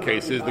clear. Lots of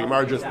cases, the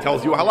Gemara just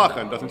tells you halacha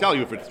and doesn't tell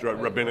you if it's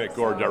rabbinic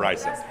or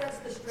D'Oraisa.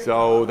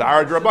 So the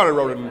Ara D'Rabbanan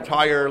wrote an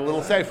entire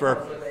little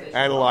sefer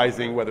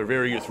analyzing whether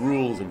various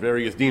rules and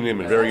various dinim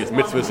and various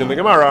mitzvahs in the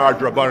Gemara are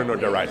D'Rabbanan or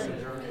D'Oraisa.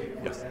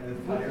 Yes.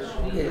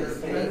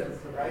 Is the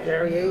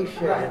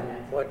variation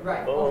what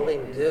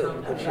Olim do,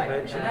 which you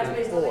mentioned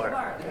before,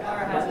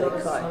 what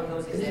they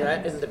cut, is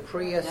that in the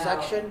Priya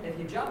section?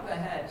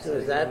 So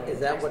is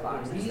that what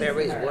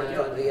varies one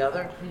from the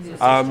other?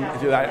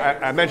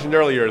 I mentioned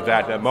earlier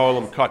that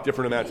Mo'olim cut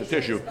different amounts of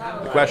tissue.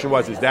 The question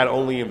was, is that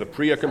only in the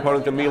Priya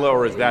component of Mila,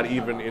 or is that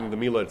even in the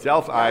Mila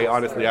itself? I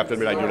honestly have to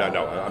admit I do not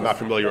know. I'm not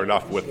familiar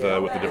enough with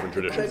the different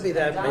traditions. It could be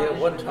that maybe at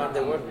one time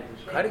they weren't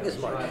cutting as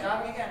much.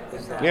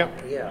 Yeah.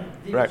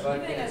 Right.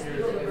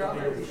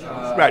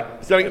 Right.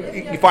 So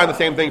you find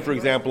the same thing, for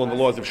example, in the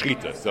laws of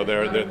Shechita. So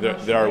there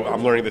are.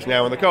 I'm learning this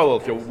now in the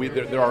Kollel. So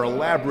there are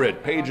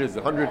elaborate pages,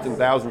 hundreds and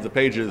thousands of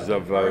pages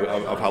of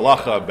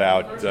halacha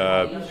about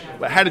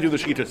how to do the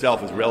Shechita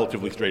itself is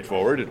relatively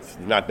straightforward. It's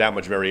not that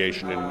much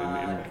variation in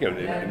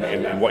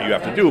what you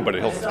have to do, but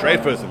it helps with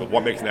treifas, and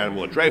what makes an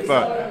animal a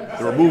treifa,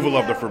 the removal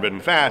of the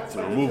forbidden fats,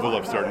 the removal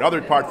of certain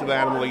other parts of the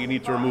animal that you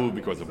need to remove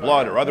because of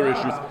blood or other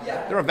issues.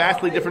 There are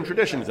vastly different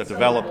traditions that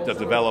developed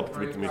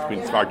between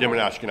Sfardim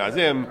and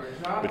Ashkenazim,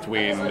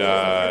 between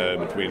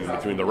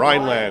the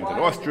Rhineland and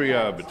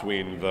Austria,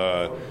 between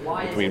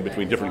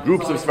different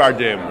groups of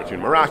Sfardim,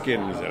 between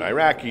Moroccans and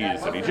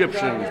Iraqis and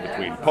Egyptians,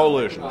 between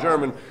Polish and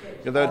German.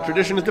 The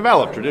tradition is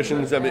developed.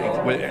 Traditions,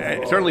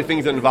 certainly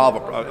things that involve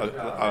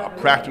a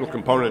practical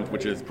component,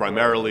 which is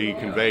primarily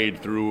conveyed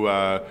through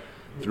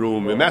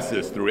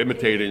mimesis, through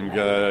imitating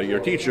your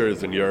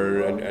teachers and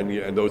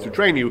those who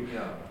train you.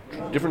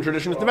 Different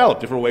traditions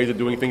develop, different ways of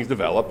doing things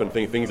develop, and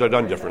things are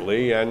done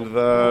differently, and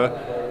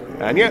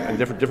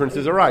different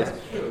differences arise.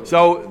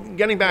 So,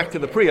 getting back to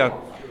the Priya,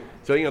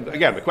 so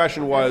again, the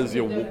question was,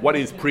 what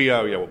is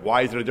Priya?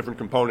 Why is it a different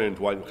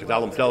component? Why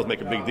Chazal themselves make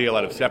a big deal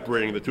out of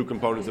separating the two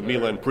components of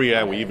Mila and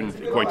Priya? And we even,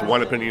 according to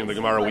one opinion in the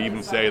Gemara, we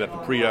even say that the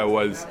Priya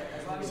was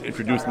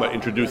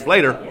introduced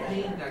later.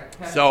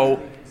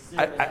 So.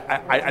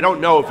 I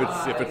don't know if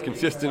it's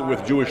consistent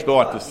with Jewish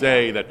thought to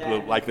say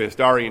that, like the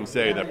historians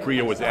say, that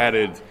Priya was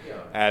added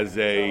as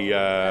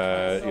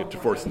to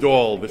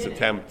forestall this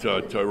attempt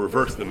to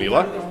reverse the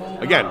Mila.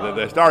 Again,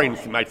 the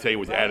historians might say it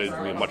was added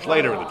much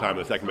later, at the time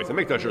of the second Beis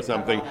HaMikdash or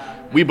something.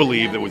 We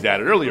believe it was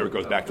added earlier. It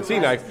goes back to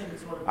Sinai.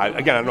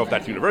 I don't know if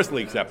that's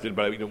universally accepted,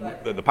 but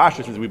the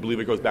Pashtus is we believe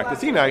it goes back to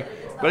Sinai.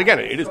 But again,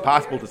 it is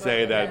possible to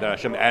say that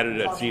Hashem added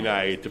it at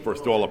Sinai to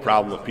forestall a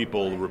problem of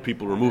people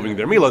removing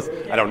their milas.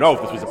 I don't know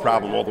if this was a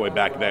problem all the way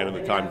back then in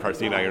the time of Har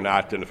Sinai or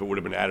not, and if it would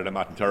have been added at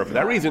Matan Torah for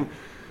that reason.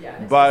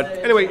 But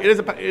anyway, it is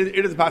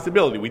a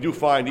possibility. We do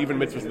find even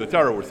mitzvahs of the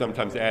Torah were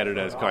sometimes added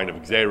as kind of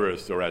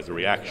xeris or as a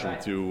reaction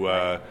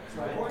to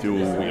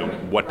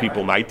what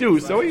people might do.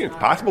 So it's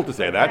possible to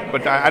say that,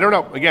 but I don't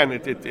know. Again,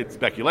 it's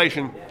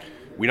speculation.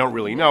 We don't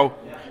really know.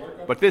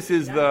 But this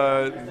is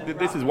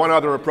one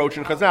other approach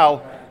in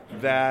Chazal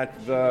that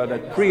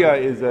Priya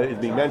is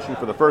being mentioned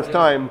for the first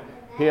time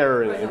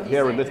here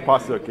in this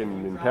pasuk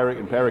in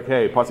Perek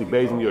Hey, pasuk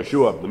Beis in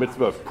Yehoshua. The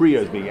mitzvah of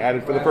Priya is being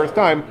added for the first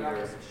time.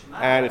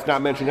 And it's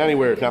not mentioned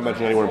anywhere. It's not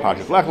mentioned anywhere in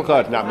Parshas Lech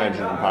Lecha. It's not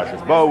mentioned in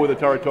Parshas Bo, where the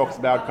Torah talks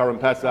about Karim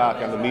Pesach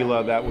and the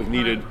Mila that was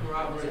needed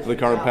for the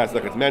Karim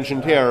Pesach. It's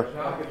mentioned here.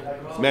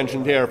 It's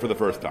mentioned here for the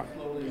first time.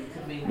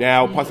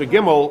 Now, Pasuk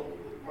Gimel,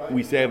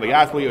 we say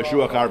Vayasli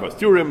Yehoshua Charvas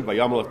Turim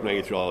Vayamalach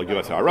Bnei Yisrael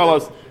Givas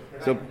Haralos.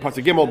 So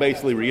Pasuk Gimel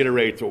basically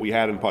reiterates what we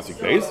had in Pasuk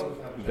Beis,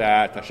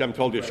 that Hashem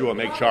told Yehoshua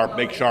make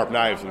sharp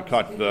knives and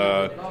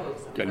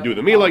do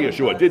the Mila.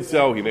 Yehoshua did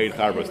so. He made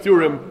Charvas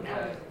Turim,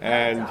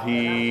 and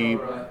he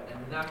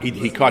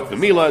cut the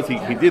milas.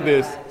 He did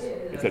this.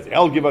 It says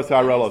El Givas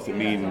Haralos. It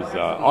means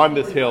on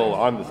this hill,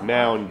 on this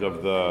mound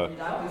of the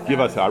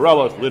Givas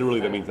Haralos. Literally,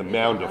 that means a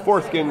mound of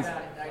foreskins.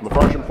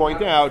 Mefarshim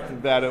point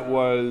out that it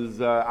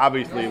was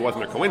obviously it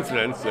wasn't a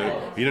coincidence.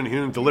 He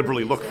didn't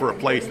deliberately look for a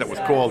place that was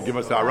called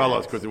Givas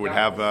Haralos because it would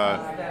have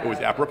it was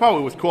apropos.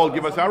 It was called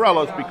Givas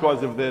Haralos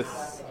because of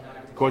this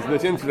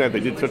incident. They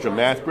did such a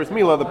mass bris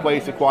milah. The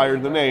place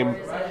acquired the name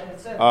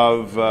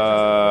of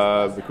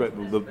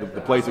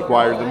the place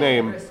acquired the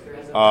name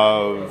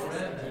of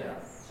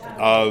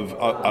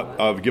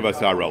Givas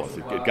Haralos.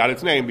 It got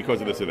its name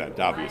because of this event,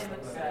 obviously.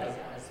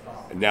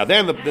 And now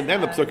then the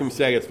psukim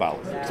say as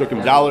follows.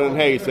 Psukim Dalet and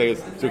Hey say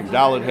Psukim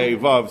Dalet Hey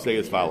Vav say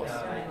as follows.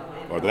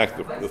 or the next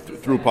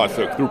through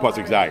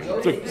pasuk Zayin.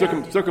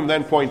 Sukkim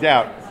then point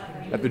out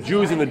that the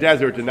Jews in the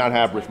desert did not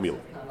have bris milah.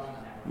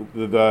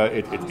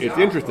 It's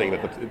interesting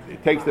that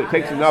it takes the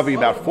Navi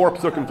about 4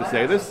 psukim to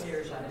say this,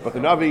 but the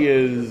Navi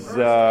is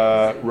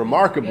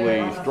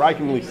remarkably,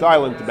 strikingly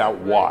silent about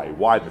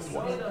why this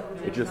was.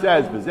 It just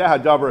says,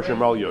 "V'zeh hadavar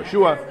shemral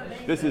Yehoshua."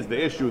 This is the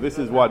issue. This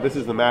is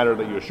the matter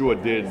that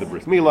Yehoshua did the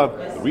bris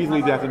milah. The reason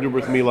he did have to do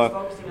bris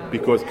milah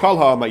because kol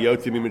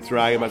ha'mayotzi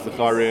miMitzrayim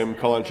asacharim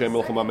kol anshe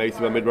milchama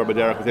meisiv midbar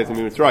b'derech v'tetzim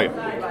miMitzrayim.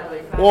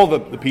 All the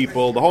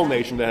people, the whole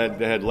nation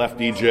that had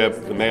left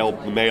Egypt, the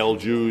male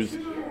Jews,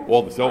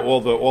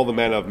 all the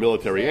men of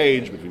military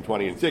age between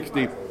 20 and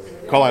 60,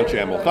 kol anshe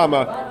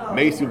milchama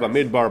meisiv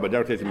midbar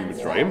b'derech v'tetzim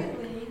miMitzrayim.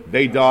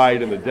 They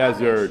died in the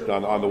desert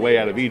on the way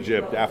out of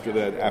Egypt after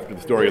the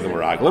story of the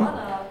Meraglim.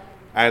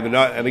 And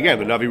again,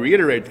 the Navi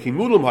reiterates,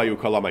 Kimulim hayu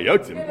kol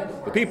ha'mayotzim.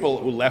 The people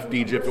who left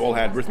Egypt all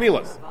had bris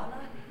milahs.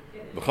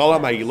 V'chol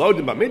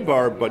ha'mayilodim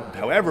b'midbar, but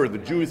however, the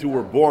Jews who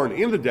were born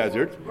in the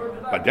desert,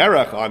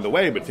 b'derech, on the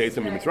way, but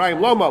Tetzim miMitzrayim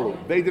lo malu,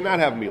 they did not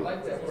have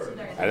milah.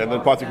 And then the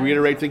pasuk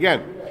reiterates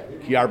again,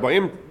 Ki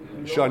arba'im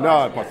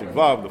shana, pasuk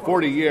vav, for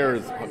 40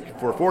 years,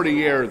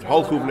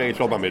 holchu b'nei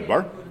Yisrael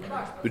b'midbar.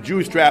 The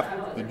Jews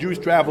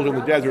traveled in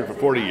the desert for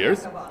 40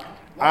 years.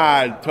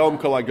 Until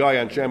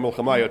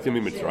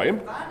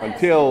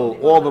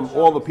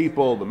all the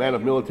people, the men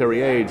of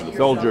military age, the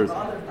soldiers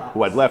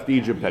who had left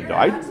Egypt had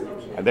died,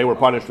 and they were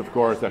punished, of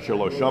course, asher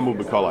lo shamu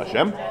b'kol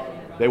Hashem.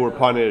 They were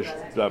punished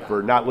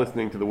for not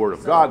listening to the word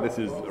of God. This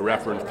is a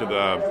reference to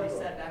the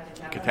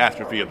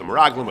catastrophe of the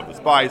Meraglim, of the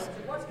spies,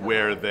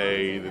 where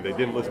they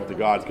didn't listen to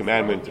God's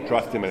commandment to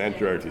trust Him and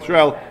enter Eretz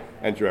Yisrael,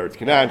 enter Eretz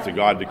Canaan. So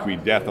God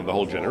decreed death on the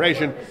whole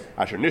generation.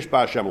 Asher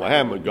nishpa Hashem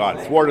lahem, when God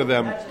swore to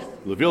them,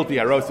 Levilti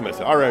harosim es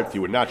haaretz, He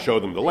would not show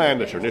them the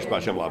land, Asher nishpa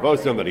Hashem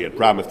la'avosim, that He had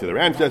promised to their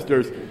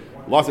ancestors.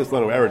 Losis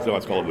lanu eretz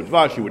zoas kol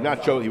v'dvash, He would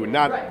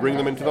not bring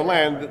them into the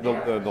land,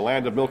 the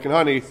land of milk and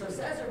honey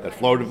that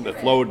flowed with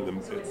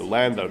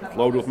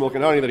milk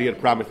and honey that He had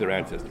promised their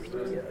ancestors.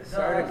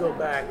 Sorry to go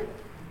back.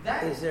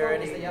 Was there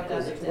any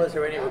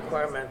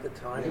requirement at the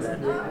time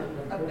that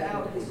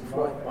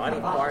body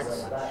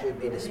parts should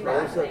be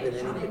disposed of in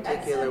any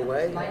particular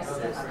way?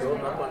 Just throw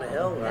them up on a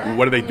hill? Or?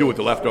 What do they do with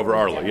the leftover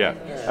arla? Yeah,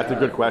 that's a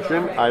good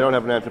question. I don't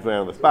have an answer for that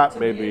on the spot.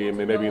 Maybe in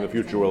the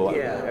future we'll...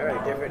 Yeah, very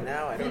different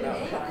now. I don't know.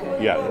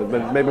 Yeah,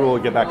 maybe we'll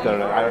get back to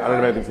that. I don't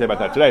have anything to say about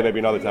that today. Maybe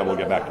another time we'll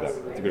get back to that.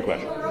 It's a good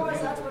question.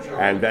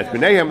 And as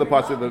B'neihem, the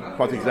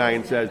Pasuk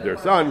Zayin says, their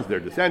sons, their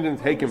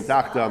descendants, Hakim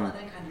Tachtam,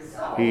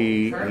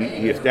 He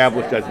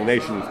established as a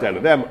nation instead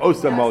of them.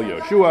 Osamol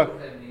Yehoshua,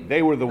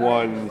 they were the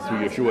ones who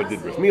Yehoshua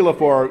did bris milah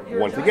for.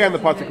 Once again, the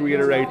pasuk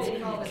reiterates,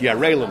 Ki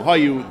areilim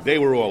hayu, they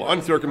were all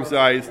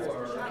uncircumcised.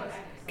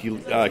 Ki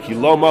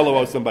lo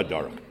malo osam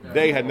badarach.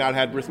 They had not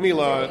had bris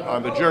milah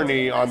on the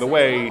journey, on the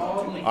way,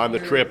 on the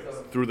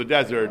trip through the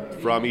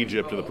desert from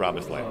Egypt to the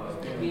Promised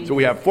Land. So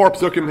we have 4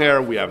 psukim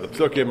here. We have the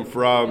psukim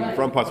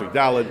from pasuk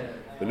Daled.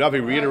 The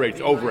Navi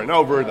reiterates over and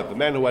over that the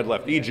men who had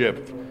left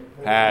Egypt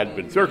had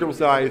been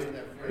circumcised.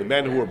 The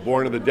men who were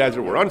born in the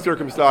desert were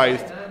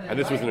uncircumcised, and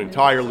this was an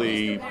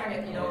entirely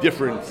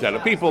different set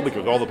of people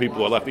because all the people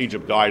who had left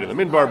Egypt died in the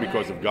Midbar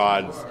because of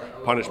God's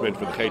punishment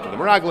for the Chet of the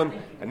Meraglim,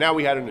 and now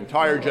we had an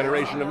entire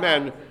generation of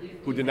men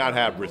who did not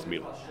have bris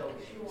milah.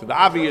 So the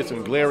obvious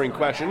and glaring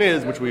question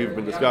is, which we've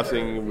been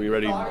discussing, we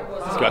already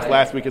discussed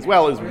last week as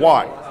well, is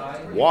why?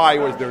 Why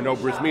was there no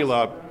bris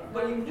milah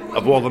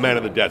of all the men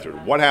in the desert?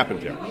 What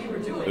happened here?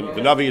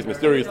 The Navi is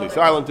mysteriously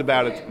silent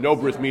about it. No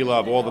bris milah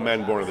of all the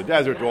men born in the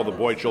desert, all the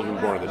boy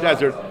children born in the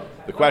desert.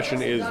 The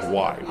question is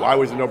why? Why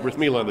was there no bris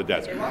milah in the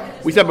desert?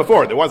 We said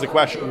before there was a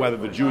question whether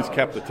the Jews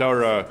kept the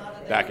Torah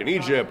back in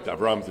Egypt,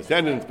 Avram's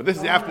descendants, but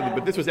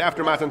this was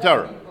after Matan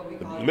Torah.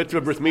 The mitzvah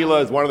of bris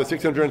milah is one of the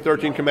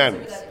 613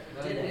 commandments.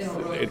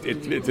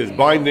 It's as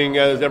binding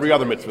as every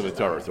other mitzvah in the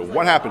Torah. So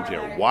what happened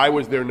here? Why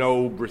was there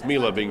no bris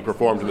milah being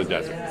performed in the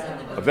desert?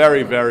 A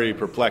very, very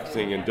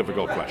perplexing and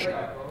difficult question.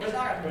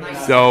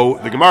 So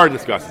the Gemara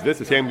discusses this.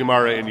 The same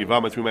Gemara in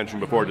Yevamos we mentioned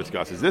before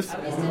discusses this.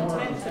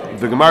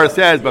 The Gemara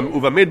says,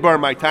 "Uva midbar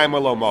my time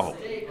lo maho."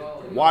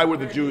 Why were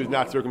the Jews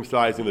not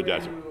circumcised in the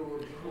desert?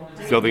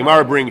 So the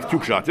Gemara brings 2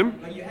 pshatim.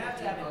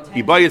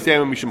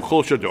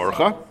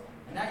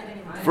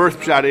 First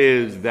pshat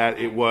is that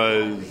it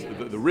was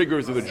the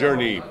rigors of the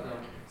journey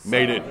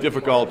made it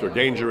difficult or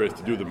dangerous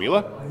to do the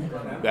milah,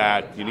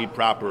 that you need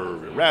proper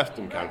rest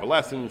and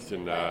convalescence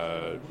and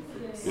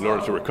in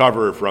order to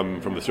recover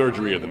from the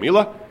surgery of the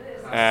milah,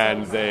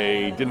 and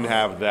they didn't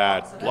have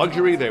that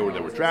luxury. They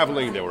were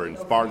traveling, they were in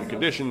Spartan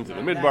conditions in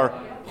the midbar.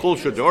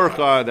 Chulsha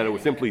d'orcha, that it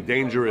was simply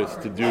dangerous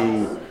to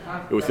do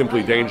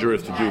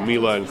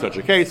milah in such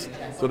a case,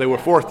 so they were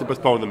forced to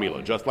postpone the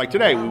milah. Just like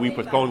today, we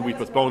postpone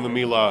the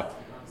milah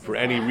for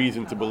any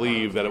reason to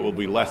believe that it will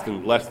be less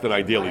than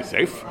ideally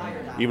safe,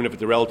 even if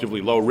it's a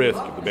relatively low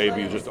risk. If the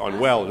baby is just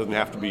unwell, it doesn't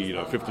have to be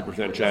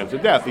 50% chance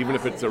of death. Even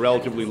if it's a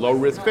relatively low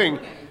risk thing,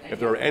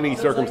 if there are any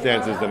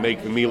circumstances that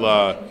make the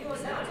milah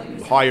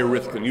higher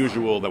risk than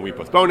usual, then we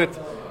postpone it.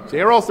 So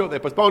here also, they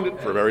postponed it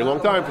for a very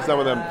long time, for some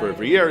of them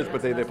for years,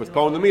 but they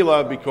postponed the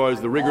Milah because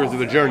the rigors of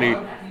the journey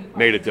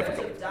made it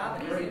difficult.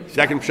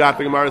 Second pshat,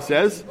 the Gemara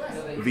says,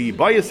 the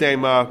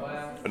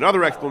Bayasema,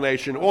 another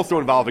explanation, also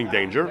involving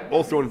danger,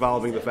 also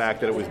involving the fact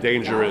that it was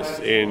dangerous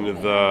in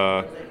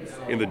the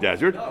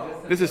desert.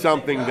 This is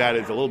something that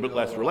is a little bit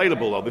less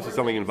relatable, though. This is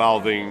something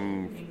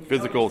involving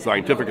physical,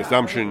 scientific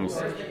assumptions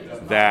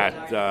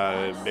that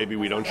maybe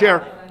we don't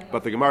share.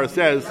 But the Gemara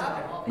says,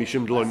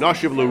 Mishim lo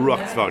nashiv lo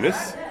ruach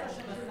tzvonis,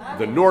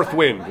 the north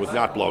wind was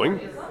not blowing,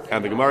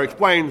 and the Gemara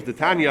explains, the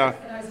Tanya,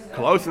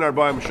 Kolosin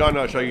Arbaim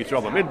Shana Shah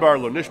Yisrael Midbar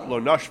Lo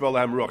Nashva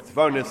Lahem Ruach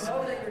Tzvonis,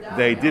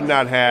 they did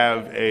not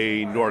have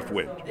a north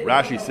wind.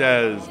 Rashi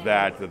says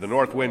that the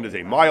north wind is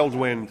a mild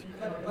wind.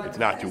 It's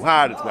not too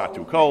hot, it's not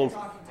too cold,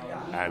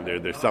 and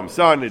there's some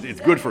sun. It's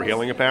good for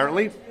healing,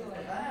 apparently.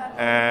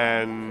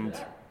 And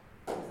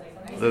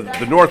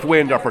the north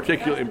wind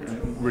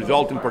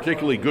result in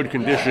particularly good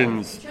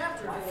conditions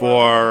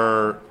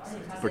for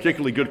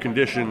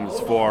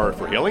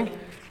healing.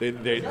 They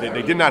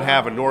did not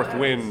have a north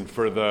wind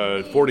for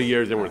the 40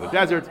 years they were in the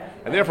desert,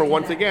 and therefore,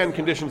 once again,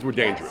 conditions were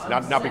dangerous.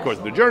 Not because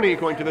of the journey,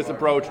 according to this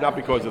approach, not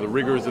because of the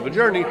rigors of the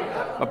journey,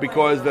 but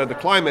because the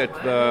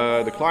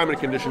climate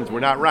conditions were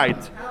not right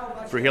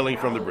for healing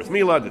from the Bris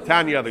Milah. The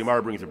Tanya, the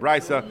Gemara brings a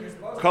brisa,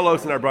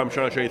 Kolos and Arbam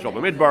Shana Shei Yisrael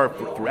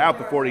B'Midbar, throughout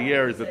the 40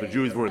 years that the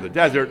Jews were in the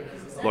desert,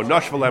 Lo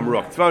Nashvalem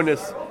Ruach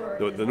Tzvonis,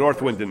 the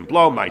north wind didn't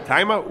blow. My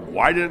taima,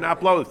 why did it not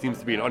blow? It seems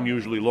to be an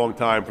unusually long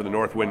time for the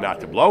north wind not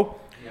to blow.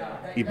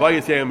 Either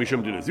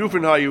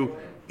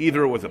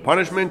it was a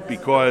punishment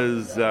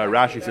because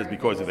Rashi says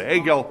because of the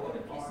egel,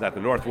 that the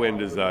north wind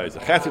is a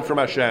chesed from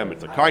Hashem,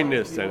 it's a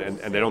kindness, and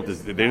they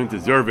didn't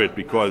deserve it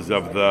because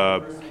of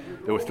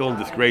they were still in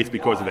disgrace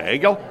because of the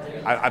egel.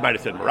 I might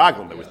have said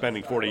meraglim, they were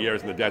spending 40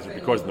 years in the desert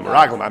because of the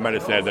meraglim. I might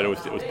have said that it was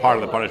part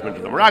of the punishment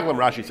of the meraglim.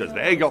 Rashi says the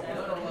egel.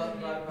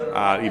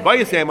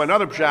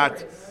 Another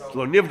pshat,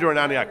 lo nivdur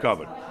anani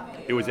hakavod.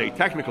 It was a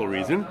technical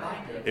reason.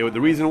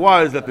 The reason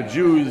was that the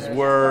Jews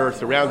were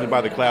surrounded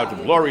by the clouds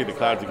of glory. The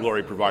clouds of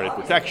glory provided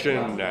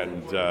protection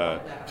and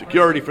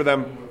security for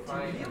them.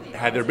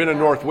 Had there been a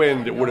north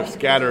wind, it would have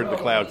scattered the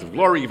clouds of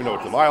glory. Even though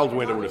it's a mild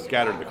wind, it would have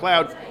scattered the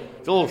clouds.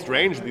 It's a little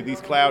strange.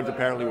 These clouds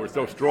apparently were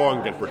so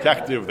strong and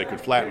protective that they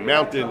could flatten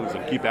mountains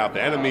and keep out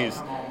the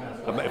enemies.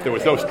 If they were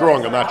so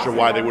strong, I'm not sure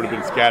why they would have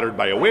been scattered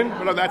by a wind,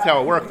 but that's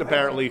how it worked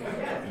apparently.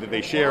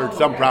 They shared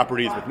some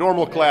properties with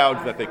normal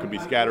clouds that they could be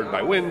scattered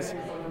by winds.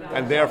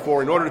 And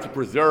therefore, in order to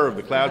preserve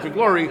the clouds of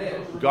glory,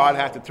 God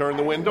had to turn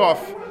the wind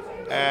off.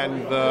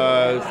 And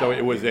so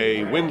it was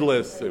a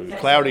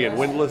cloudy and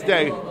windless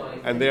day.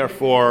 And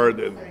therefore,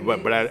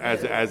 but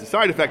as a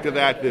side effect of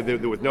that,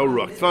 there was no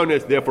ruach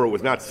tzvonis. Therefore, it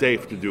was not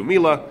safe to do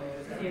milah.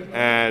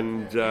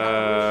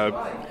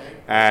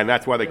 And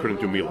that's why they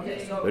couldn't do milah.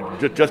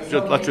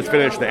 Let's just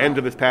finish the end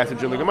of this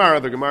passage in the Gemara.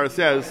 The Gemara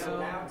says,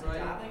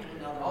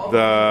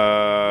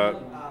 the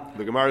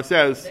Gemara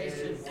says,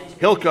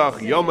 Hilkach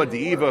Yoma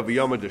Di'iva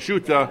v'Yoma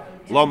Deshuta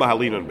Lo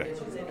Mahalinon Be.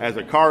 As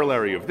a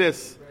corollary of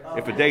this,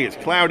 if the day is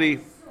cloudy,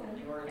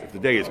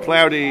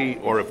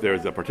 or if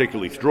there's a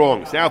particularly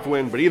strong south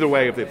wind, but either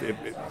way, if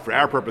for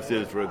our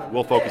purposes,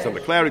 we'll focus on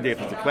the cloudy day.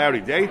 If it's a cloudy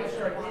day,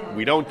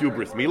 we don't do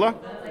Bris Milah,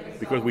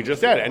 because we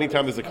just said,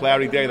 anytime there's a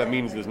cloudy day, that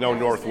means there's no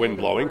north wind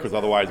blowing, because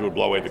otherwise it would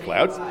blow away the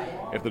clouds.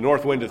 If the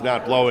north wind is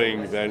not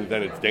blowing, then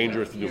it's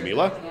dangerous to do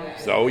Milah.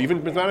 So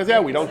even B'zman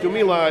Hazeh, we don't do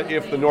Milah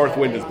if the north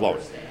wind is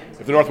blowing.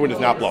 If the north wind is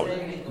not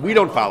blowing. We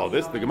don't follow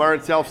this. The Gemara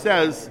itself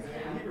says,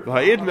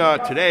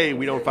 today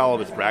we don't follow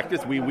this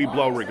practice. We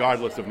blow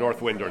regardless of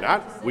north wind or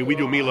not. We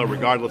do Milah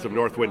regardless of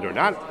north wind or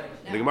not.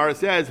 The Gemara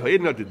says,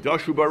 people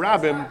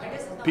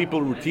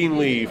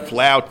routinely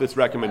flout this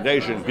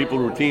recommendation. People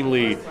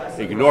routinely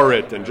ignore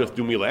it and just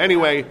do Milah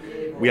anyway.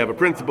 We have a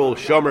principle,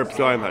 Shomer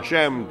P'soim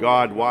Hashem,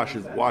 God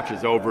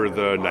watches over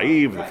the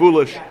naive, the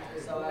foolish,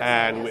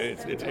 and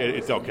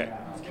it's okay.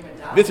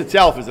 This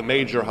itself is a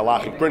major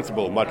halachic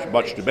principle,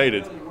 much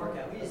debated.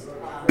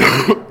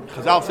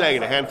 Chazal say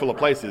in a handful of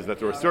places that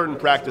there are certain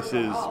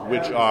practices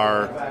which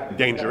are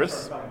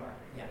dangerous,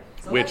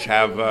 which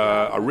have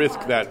a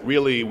risk that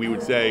really we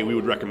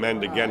would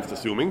recommend against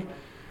assuming.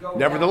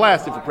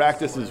 Nevertheless, if the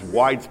practice is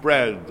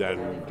widespread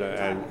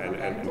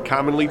and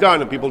commonly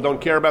done and people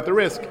don't care about the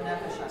risk,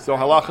 so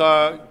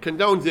halacha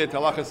condones it.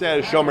 Halacha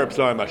says, Shomer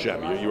P'soim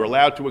Hashem. You're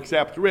allowed to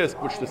accept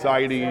risk which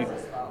society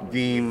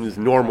deems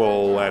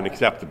normal and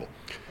acceptable.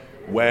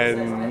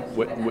 When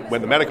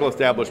the medical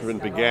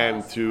establishment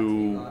began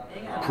to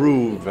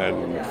prove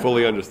and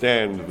fully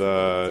understand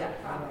the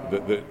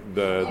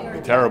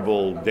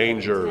terrible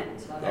danger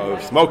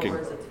of smoking,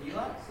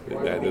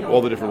 and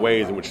all the different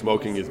ways in which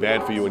smoking is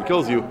bad for you and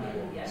kills you,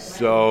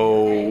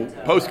 so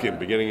poskim,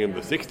 beginning in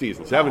the 60s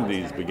and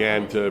 70s,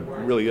 began to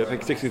really, I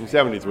think 60s and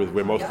 70s was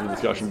where most of the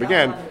discussion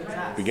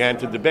began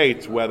to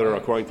debate whether,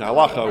 according to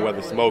halacha,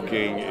 whether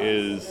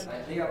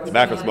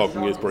tobacco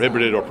smoking is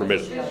prohibited or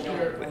permitted.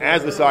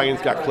 As the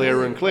science got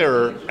clearer and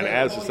clearer, and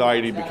as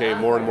society became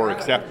more and more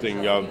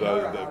accepting of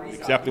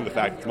accepting the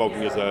fact that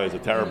smoking is a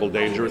terrible,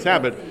 dangerous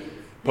habit,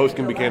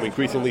 poskim became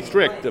increasingly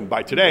strict, and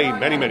by today,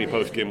 many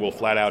poskim will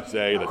flat out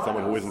say that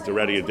someone who isn't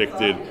already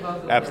addicted,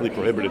 absolutely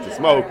prohibited to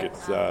smoke.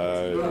 It's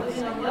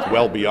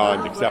well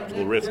beyond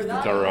acceptable risks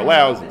the Torah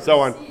allows, and so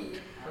on.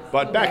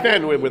 But back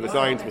then, where the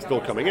science was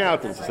still coming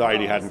out and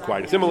society hadn't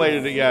quite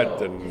assimilated it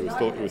yet, and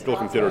it was still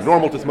considered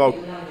normal to smoke,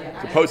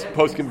 so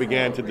poskim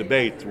began to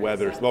debate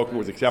whether smoking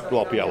was acceptable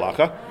al pi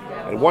halacha.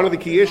 And one of the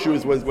key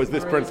issues was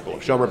this principle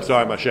of Shomer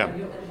B'Sayim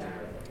Hashem,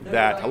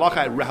 that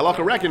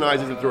halacha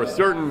recognizes that there are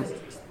certain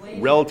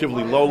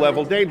relatively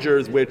low-level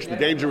dangers, which the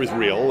danger is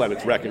real and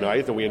it's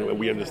recognized, and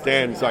we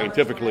understand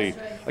scientifically.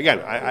 Again,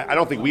 I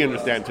don't think we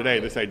understand today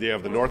this idea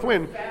of the north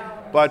wind,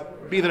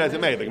 but be that as it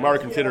may, the Gemara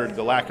considered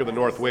the lack of the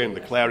north wind, the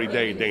cloudy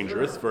day,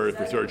 dangerous for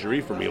surgery,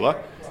 for Mila.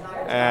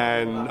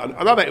 And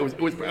another, it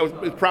was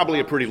probably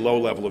a pretty low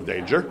level of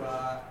danger,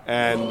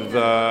 and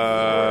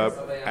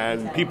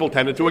people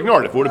tended to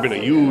ignore it. If it would have been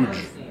a huge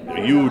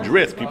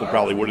risk, people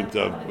probably wouldn't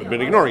have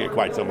been ignoring it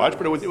quite so much,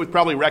 but it was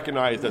probably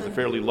recognized as a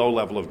fairly low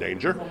level of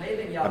danger,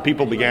 and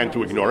people began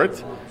to ignore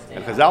it.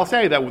 And Chazal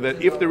say that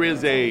if there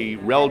is a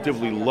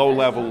relatively low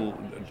level,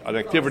 an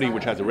activity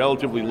which has a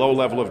relatively low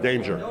level of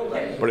danger,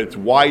 but it's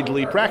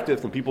widely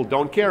practiced and people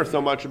don't care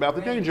so much about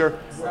the danger,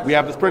 we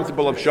have this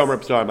principle of Shomer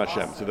B'Sayim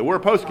Hashem. So there were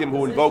poskim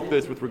who invoked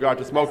this with regard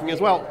to smoking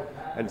as well,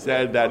 and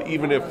said that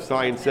even if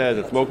science says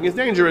that smoking is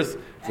dangerous,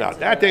 it's not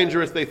that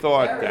dangerous, they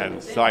thought,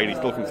 and society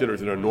still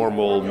considers it a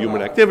normal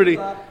human activity,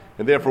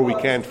 and therefore we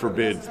can't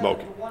forbid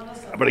smoking.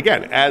 But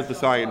again, as the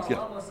science...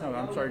 Yeah. No,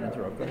 I'm sorry to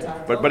interrupt. Go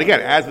ahead. But again,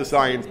 as the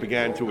science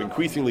began to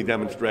increasingly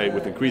demonstrate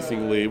with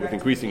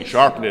increasing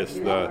sharpness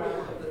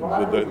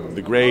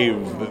the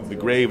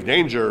grave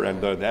danger, and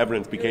the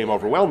evidence became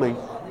overwhelming,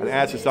 and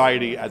as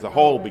society as a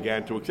whole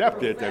began to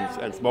accept it,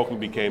 and smoking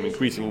became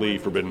increasingly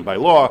forbidden by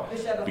law,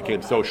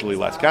 became socially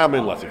less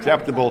common, less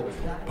acceptable,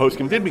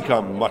 poskim did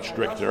become much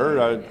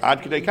stricter.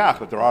 Ad kedei kach,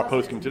 that there are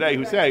poskim today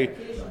who say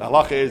the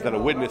halacha is that a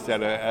witness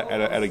at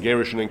a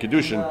gerushin and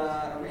kedushin,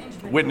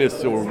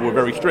 witness, or we're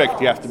very strict,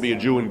 he has to be a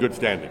Jew in good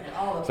standing.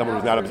 Someone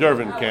who's not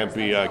observant can't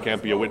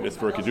be a witness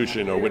for a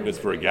kedushin or a witness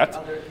for a get.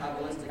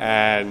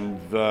 And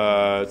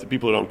so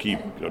people who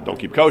don't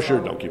keep kosher,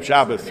 don't keep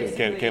Shabbos,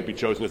 can't be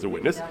chosen as a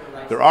witness.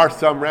 There are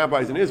some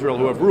rabbis in Israel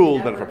who have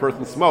ruled that if a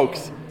person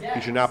smokes, he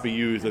should not be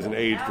used as an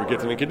aid for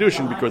Gittin and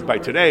Kedushin, because by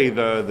today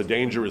the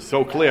danger is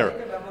so clear,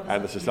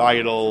 and the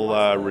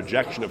societal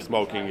rejection of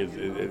smoking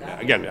is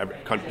again,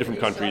 different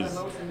countries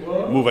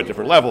move at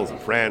different levels. In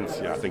France,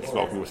 I think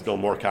smoking was still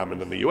more common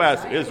than the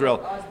U.S., in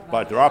Israel,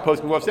 but there are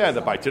poskim who have said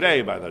that by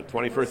today, by the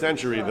 21st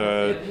century,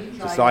 the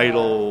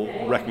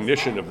societal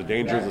recognition of the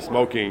dangers of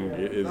smoking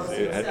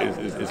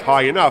is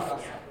high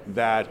enough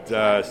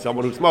that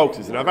someone who smokes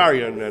is an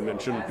avarian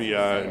and shouldn't be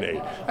an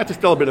aid. That's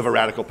still a bit of a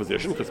radical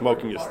position, because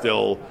smoking is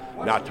still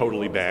not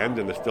totally banned,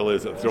 and there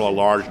still are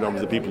large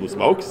numbers of people who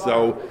smoke,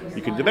 so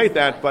you can debate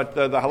that, but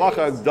the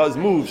halacha does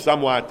move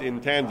somewhat in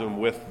tandem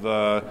with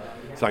the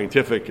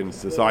scientific and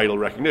societal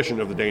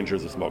recognition of the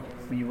dangers of smoking.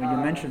 When you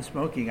mentioned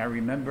smoking, I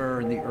remember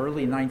in the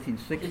early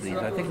 1960s,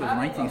 I think it was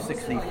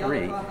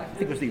 1963, I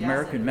think it was the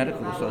American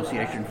Medical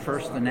Association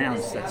first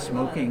announced that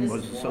smoking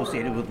was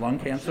associated with lung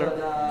cancer.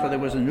 So there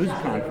was a news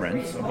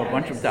conference of a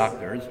bunch of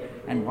doctors,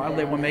 and while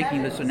they were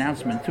making this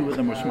announcement, two of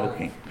them were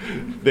smoking.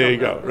 There you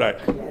go, right.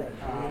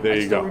 There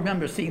you go. I still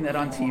remember seeing that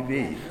on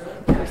TV.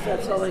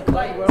 That's all they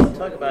talk. We're only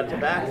talking about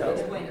tobacco,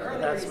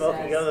 not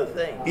smoking other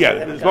things.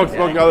 Yeah,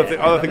 smoking other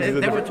things.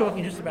 They were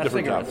talking just about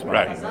cigarette smoking.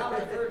 Right.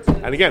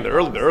 And again, the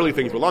early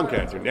things were lung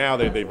cancer. Now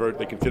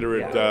they consider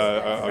it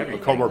a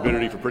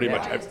comorbidity for pretty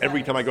much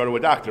every time I go to a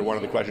doctor. One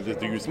of the questions is,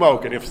 do you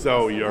smoke? And if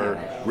so, your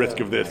risk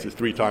of this is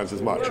 3 times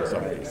as much or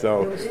something.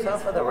 So it was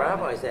tough for the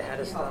rabbis. They had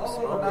to stop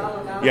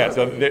smoking. Yeah.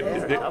 So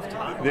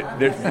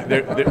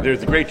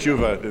there's a great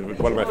tshuva,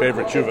 one of my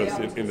favorite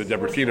tshuvas in the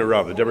Debretziner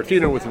Rav. The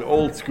Debretziner was an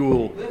old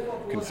school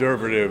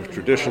conservative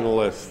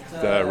traditionalist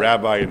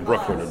rabbi in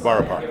Brooklyn, in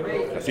Borough Park,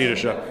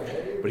 Hasidisha.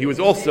 But he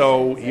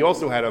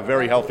also had a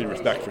very healthy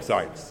respect for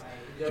science.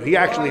 So he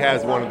actually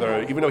has one of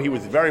the, even though he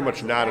was very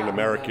much not an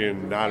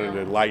American, not an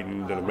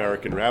enlightened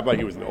American rabbi,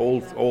 he was an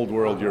old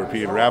world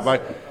European rabbi.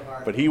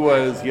 But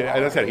as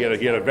I said, he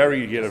had a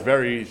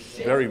very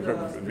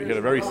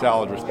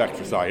solid respect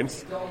for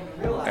science,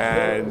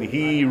 and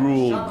he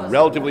ruled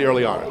relatively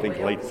early on. I think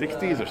late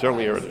 60s or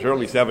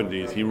certainly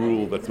 70s. He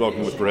ruled that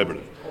smoking was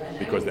prohibited,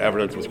 because the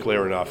evidence was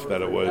clear enough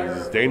that it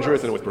was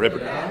dangerous and it was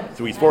prohibited.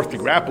 So he's forced to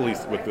grapple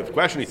with the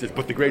question. He says,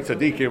 but the great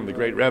tzaddikim, the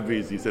great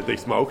rebbes, he said they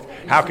smoked.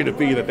 How could it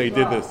be that they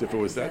did this if it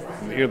was that?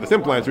 The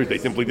simple answer is they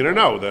simply didn't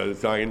know. The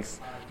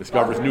science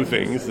discovers new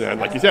things, and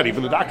like you said,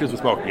 even the doctors were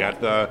smoking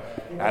at the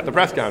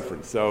press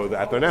conference, so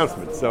at the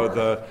announcement.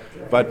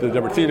 But the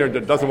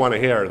Debretziner doesn't want to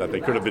hear that they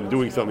could have been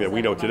doing something that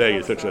we know today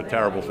is such a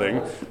terrible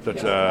thing,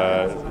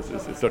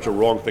 such a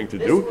wrong thing to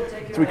do.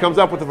 So he comes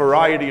up with a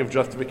variety of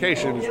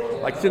justifications,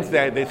 like since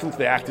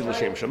they acted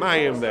l'shem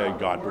shamayim, that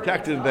God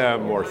protected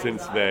them, or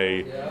since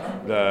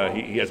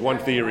he has one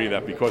theory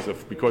that because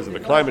of the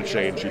climate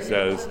change, he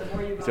says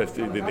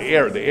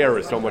the air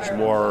is so much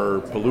more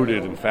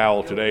polluted and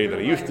foul today than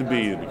it used to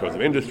be because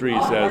of industry.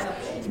 He says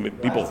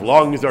people's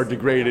lungs are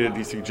degraded,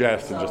 he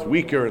suggests, and just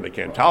weaker, and they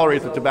can't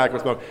tolerate the tobacco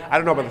smoke. I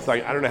don't know about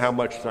I don't know how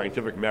much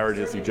scientific merit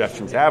his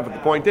suggestions have, but the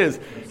point is,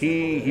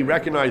 he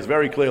recognized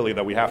very clearly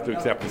that we have to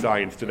accept the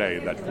science today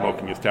that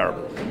smoking is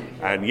terrible,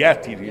 and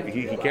yet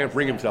he can't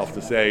bring himself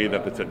to say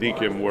that the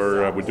tzaddikim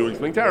were doing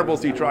something terrible.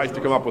 So he tries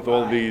to come up with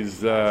all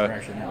these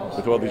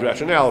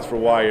rationales for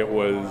why it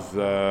was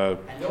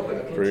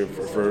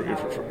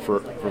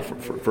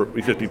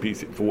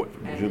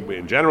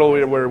in general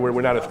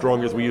we're not as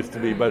strong as we used to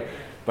be, but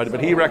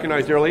he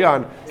recognized early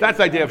on. So that's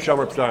the idea of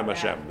Shomer P'sayim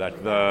Hashem, that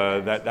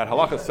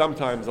halacha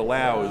sometimes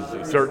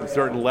allows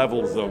certain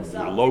levels of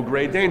low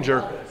grade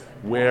danger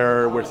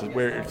where it's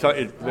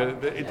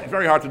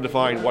very hard to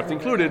define what's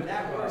included.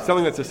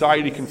 Something that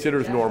society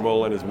considers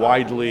normal and is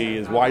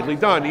widely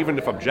done, even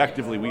if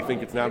objectively we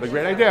think it's not a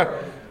great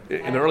idea.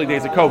 In the early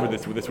days of COVID,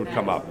 this would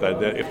come up.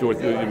 That if there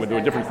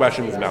were different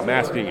questions about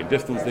masking and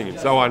distancing and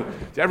so on,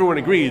 so everyone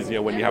agrees.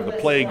 When you have the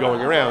plague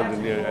going around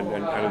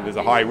and there's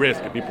a high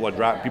risk and people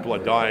are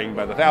dying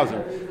by the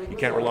thousand, you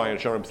can't rely on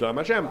Shomer P'sayim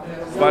Hashem.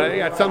 But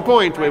at some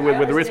point,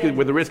 where the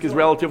risk is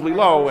relatively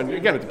low, and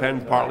again, it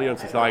depends partly on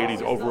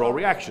society's overall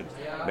reaction.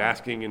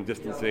 Masking and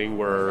distancing,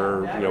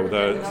 where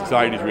the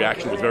society's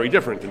reaction was very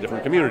different in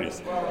different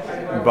communities,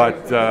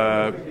 but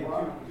the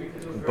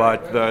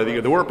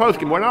word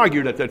poskim would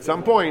argue that at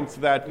some points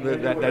that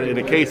in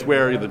a case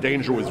where the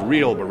danger was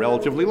real but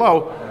relatively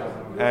low,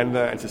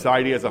 and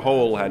society as a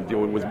whole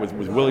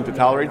was willing to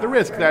tolerate the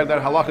risk, that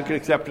halacha could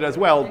accept it as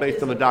well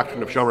based on the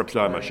doctrine of Shomer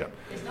P'sayim Hashem.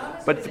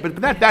 But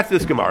that's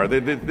this Gemara.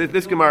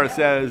 This Gemara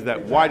says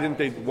that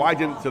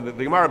so the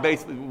Gemara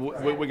basically,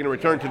 we're going to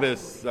return to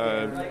this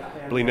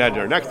Bli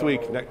Neder next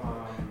week.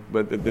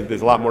 But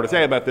there's a lot more to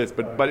say about this.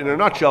 But in a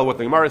nutshell, what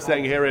the Gemara is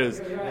saying here is,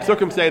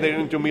 Psukim say they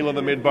didn't do Milah in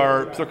the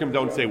Midbar. Psukim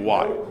don't say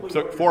why.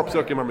 4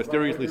 Psukim are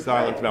mysteriously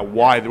silent about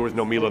why there was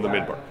no Milah in the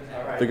Midbar.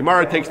 The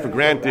Gemara takes for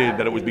granted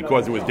that it was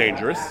because it was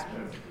dangerous.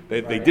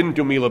 They didn't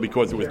do Milah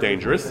because it was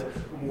dangerous.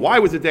 Why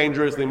was it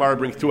dangerous? The Gemara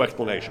brings 2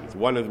 explanations.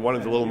 One is a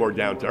little more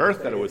down to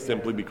earth, that it was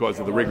simply because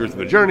of the rigors of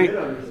the journey,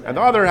 and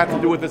the other has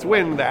to do with this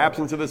wind, the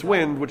absence of this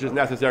wind, which is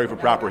necessary for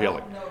proper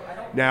healing.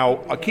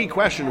 Now, a key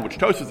question, which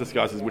Tosfos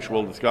discusses, which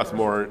we'll discuss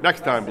more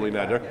next time, Bli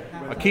Neder,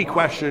 a key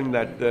question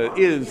that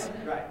is,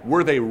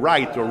 were they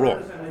right or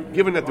wrong?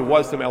 Given that there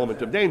was some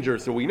element of danger,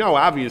 so we know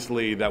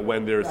obviously that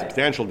when there's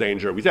substantial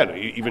danger, we said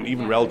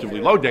even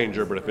relatively low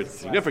danger, but if it's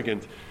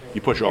significant,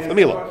 you push off the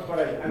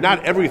milah.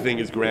 Not everything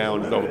is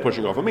grounds over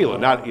pushing off a milah.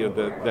 Not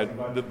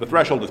the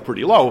threshold is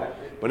pretty low,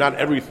 but not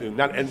everything,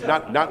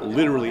 not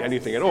literally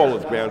anything at all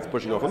is grounds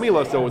pushing off a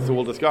milah. So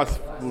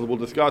we'll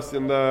discuss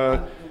in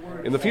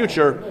the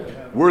future,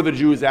 were the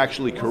Jews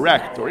actually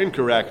correct or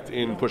incorrect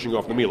in pushing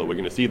off the milah? We're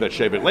going to see that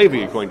Shevet Levi,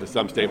 according to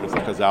some statements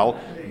of Chazal,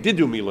 did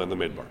do milah in the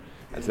Midbar.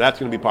 And so that's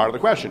going to be part of the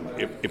question.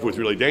 If it was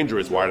really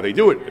dangerous, why do they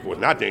do it? If it was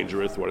not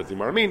dangerous, what does the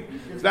Gemara mean?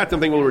 So that's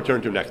something we'll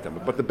return to next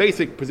time. But the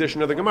basic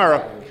position of the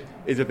Gemara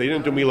is that they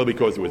didn't do milah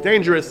because it was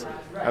dangerous,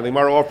 and the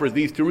Gemara offers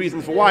these 2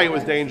 reasons for why it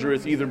was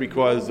dangerous, either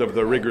because of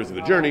the rigors of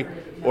the journey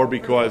or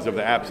because of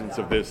the absence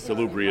of this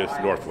salubrious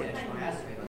north wind.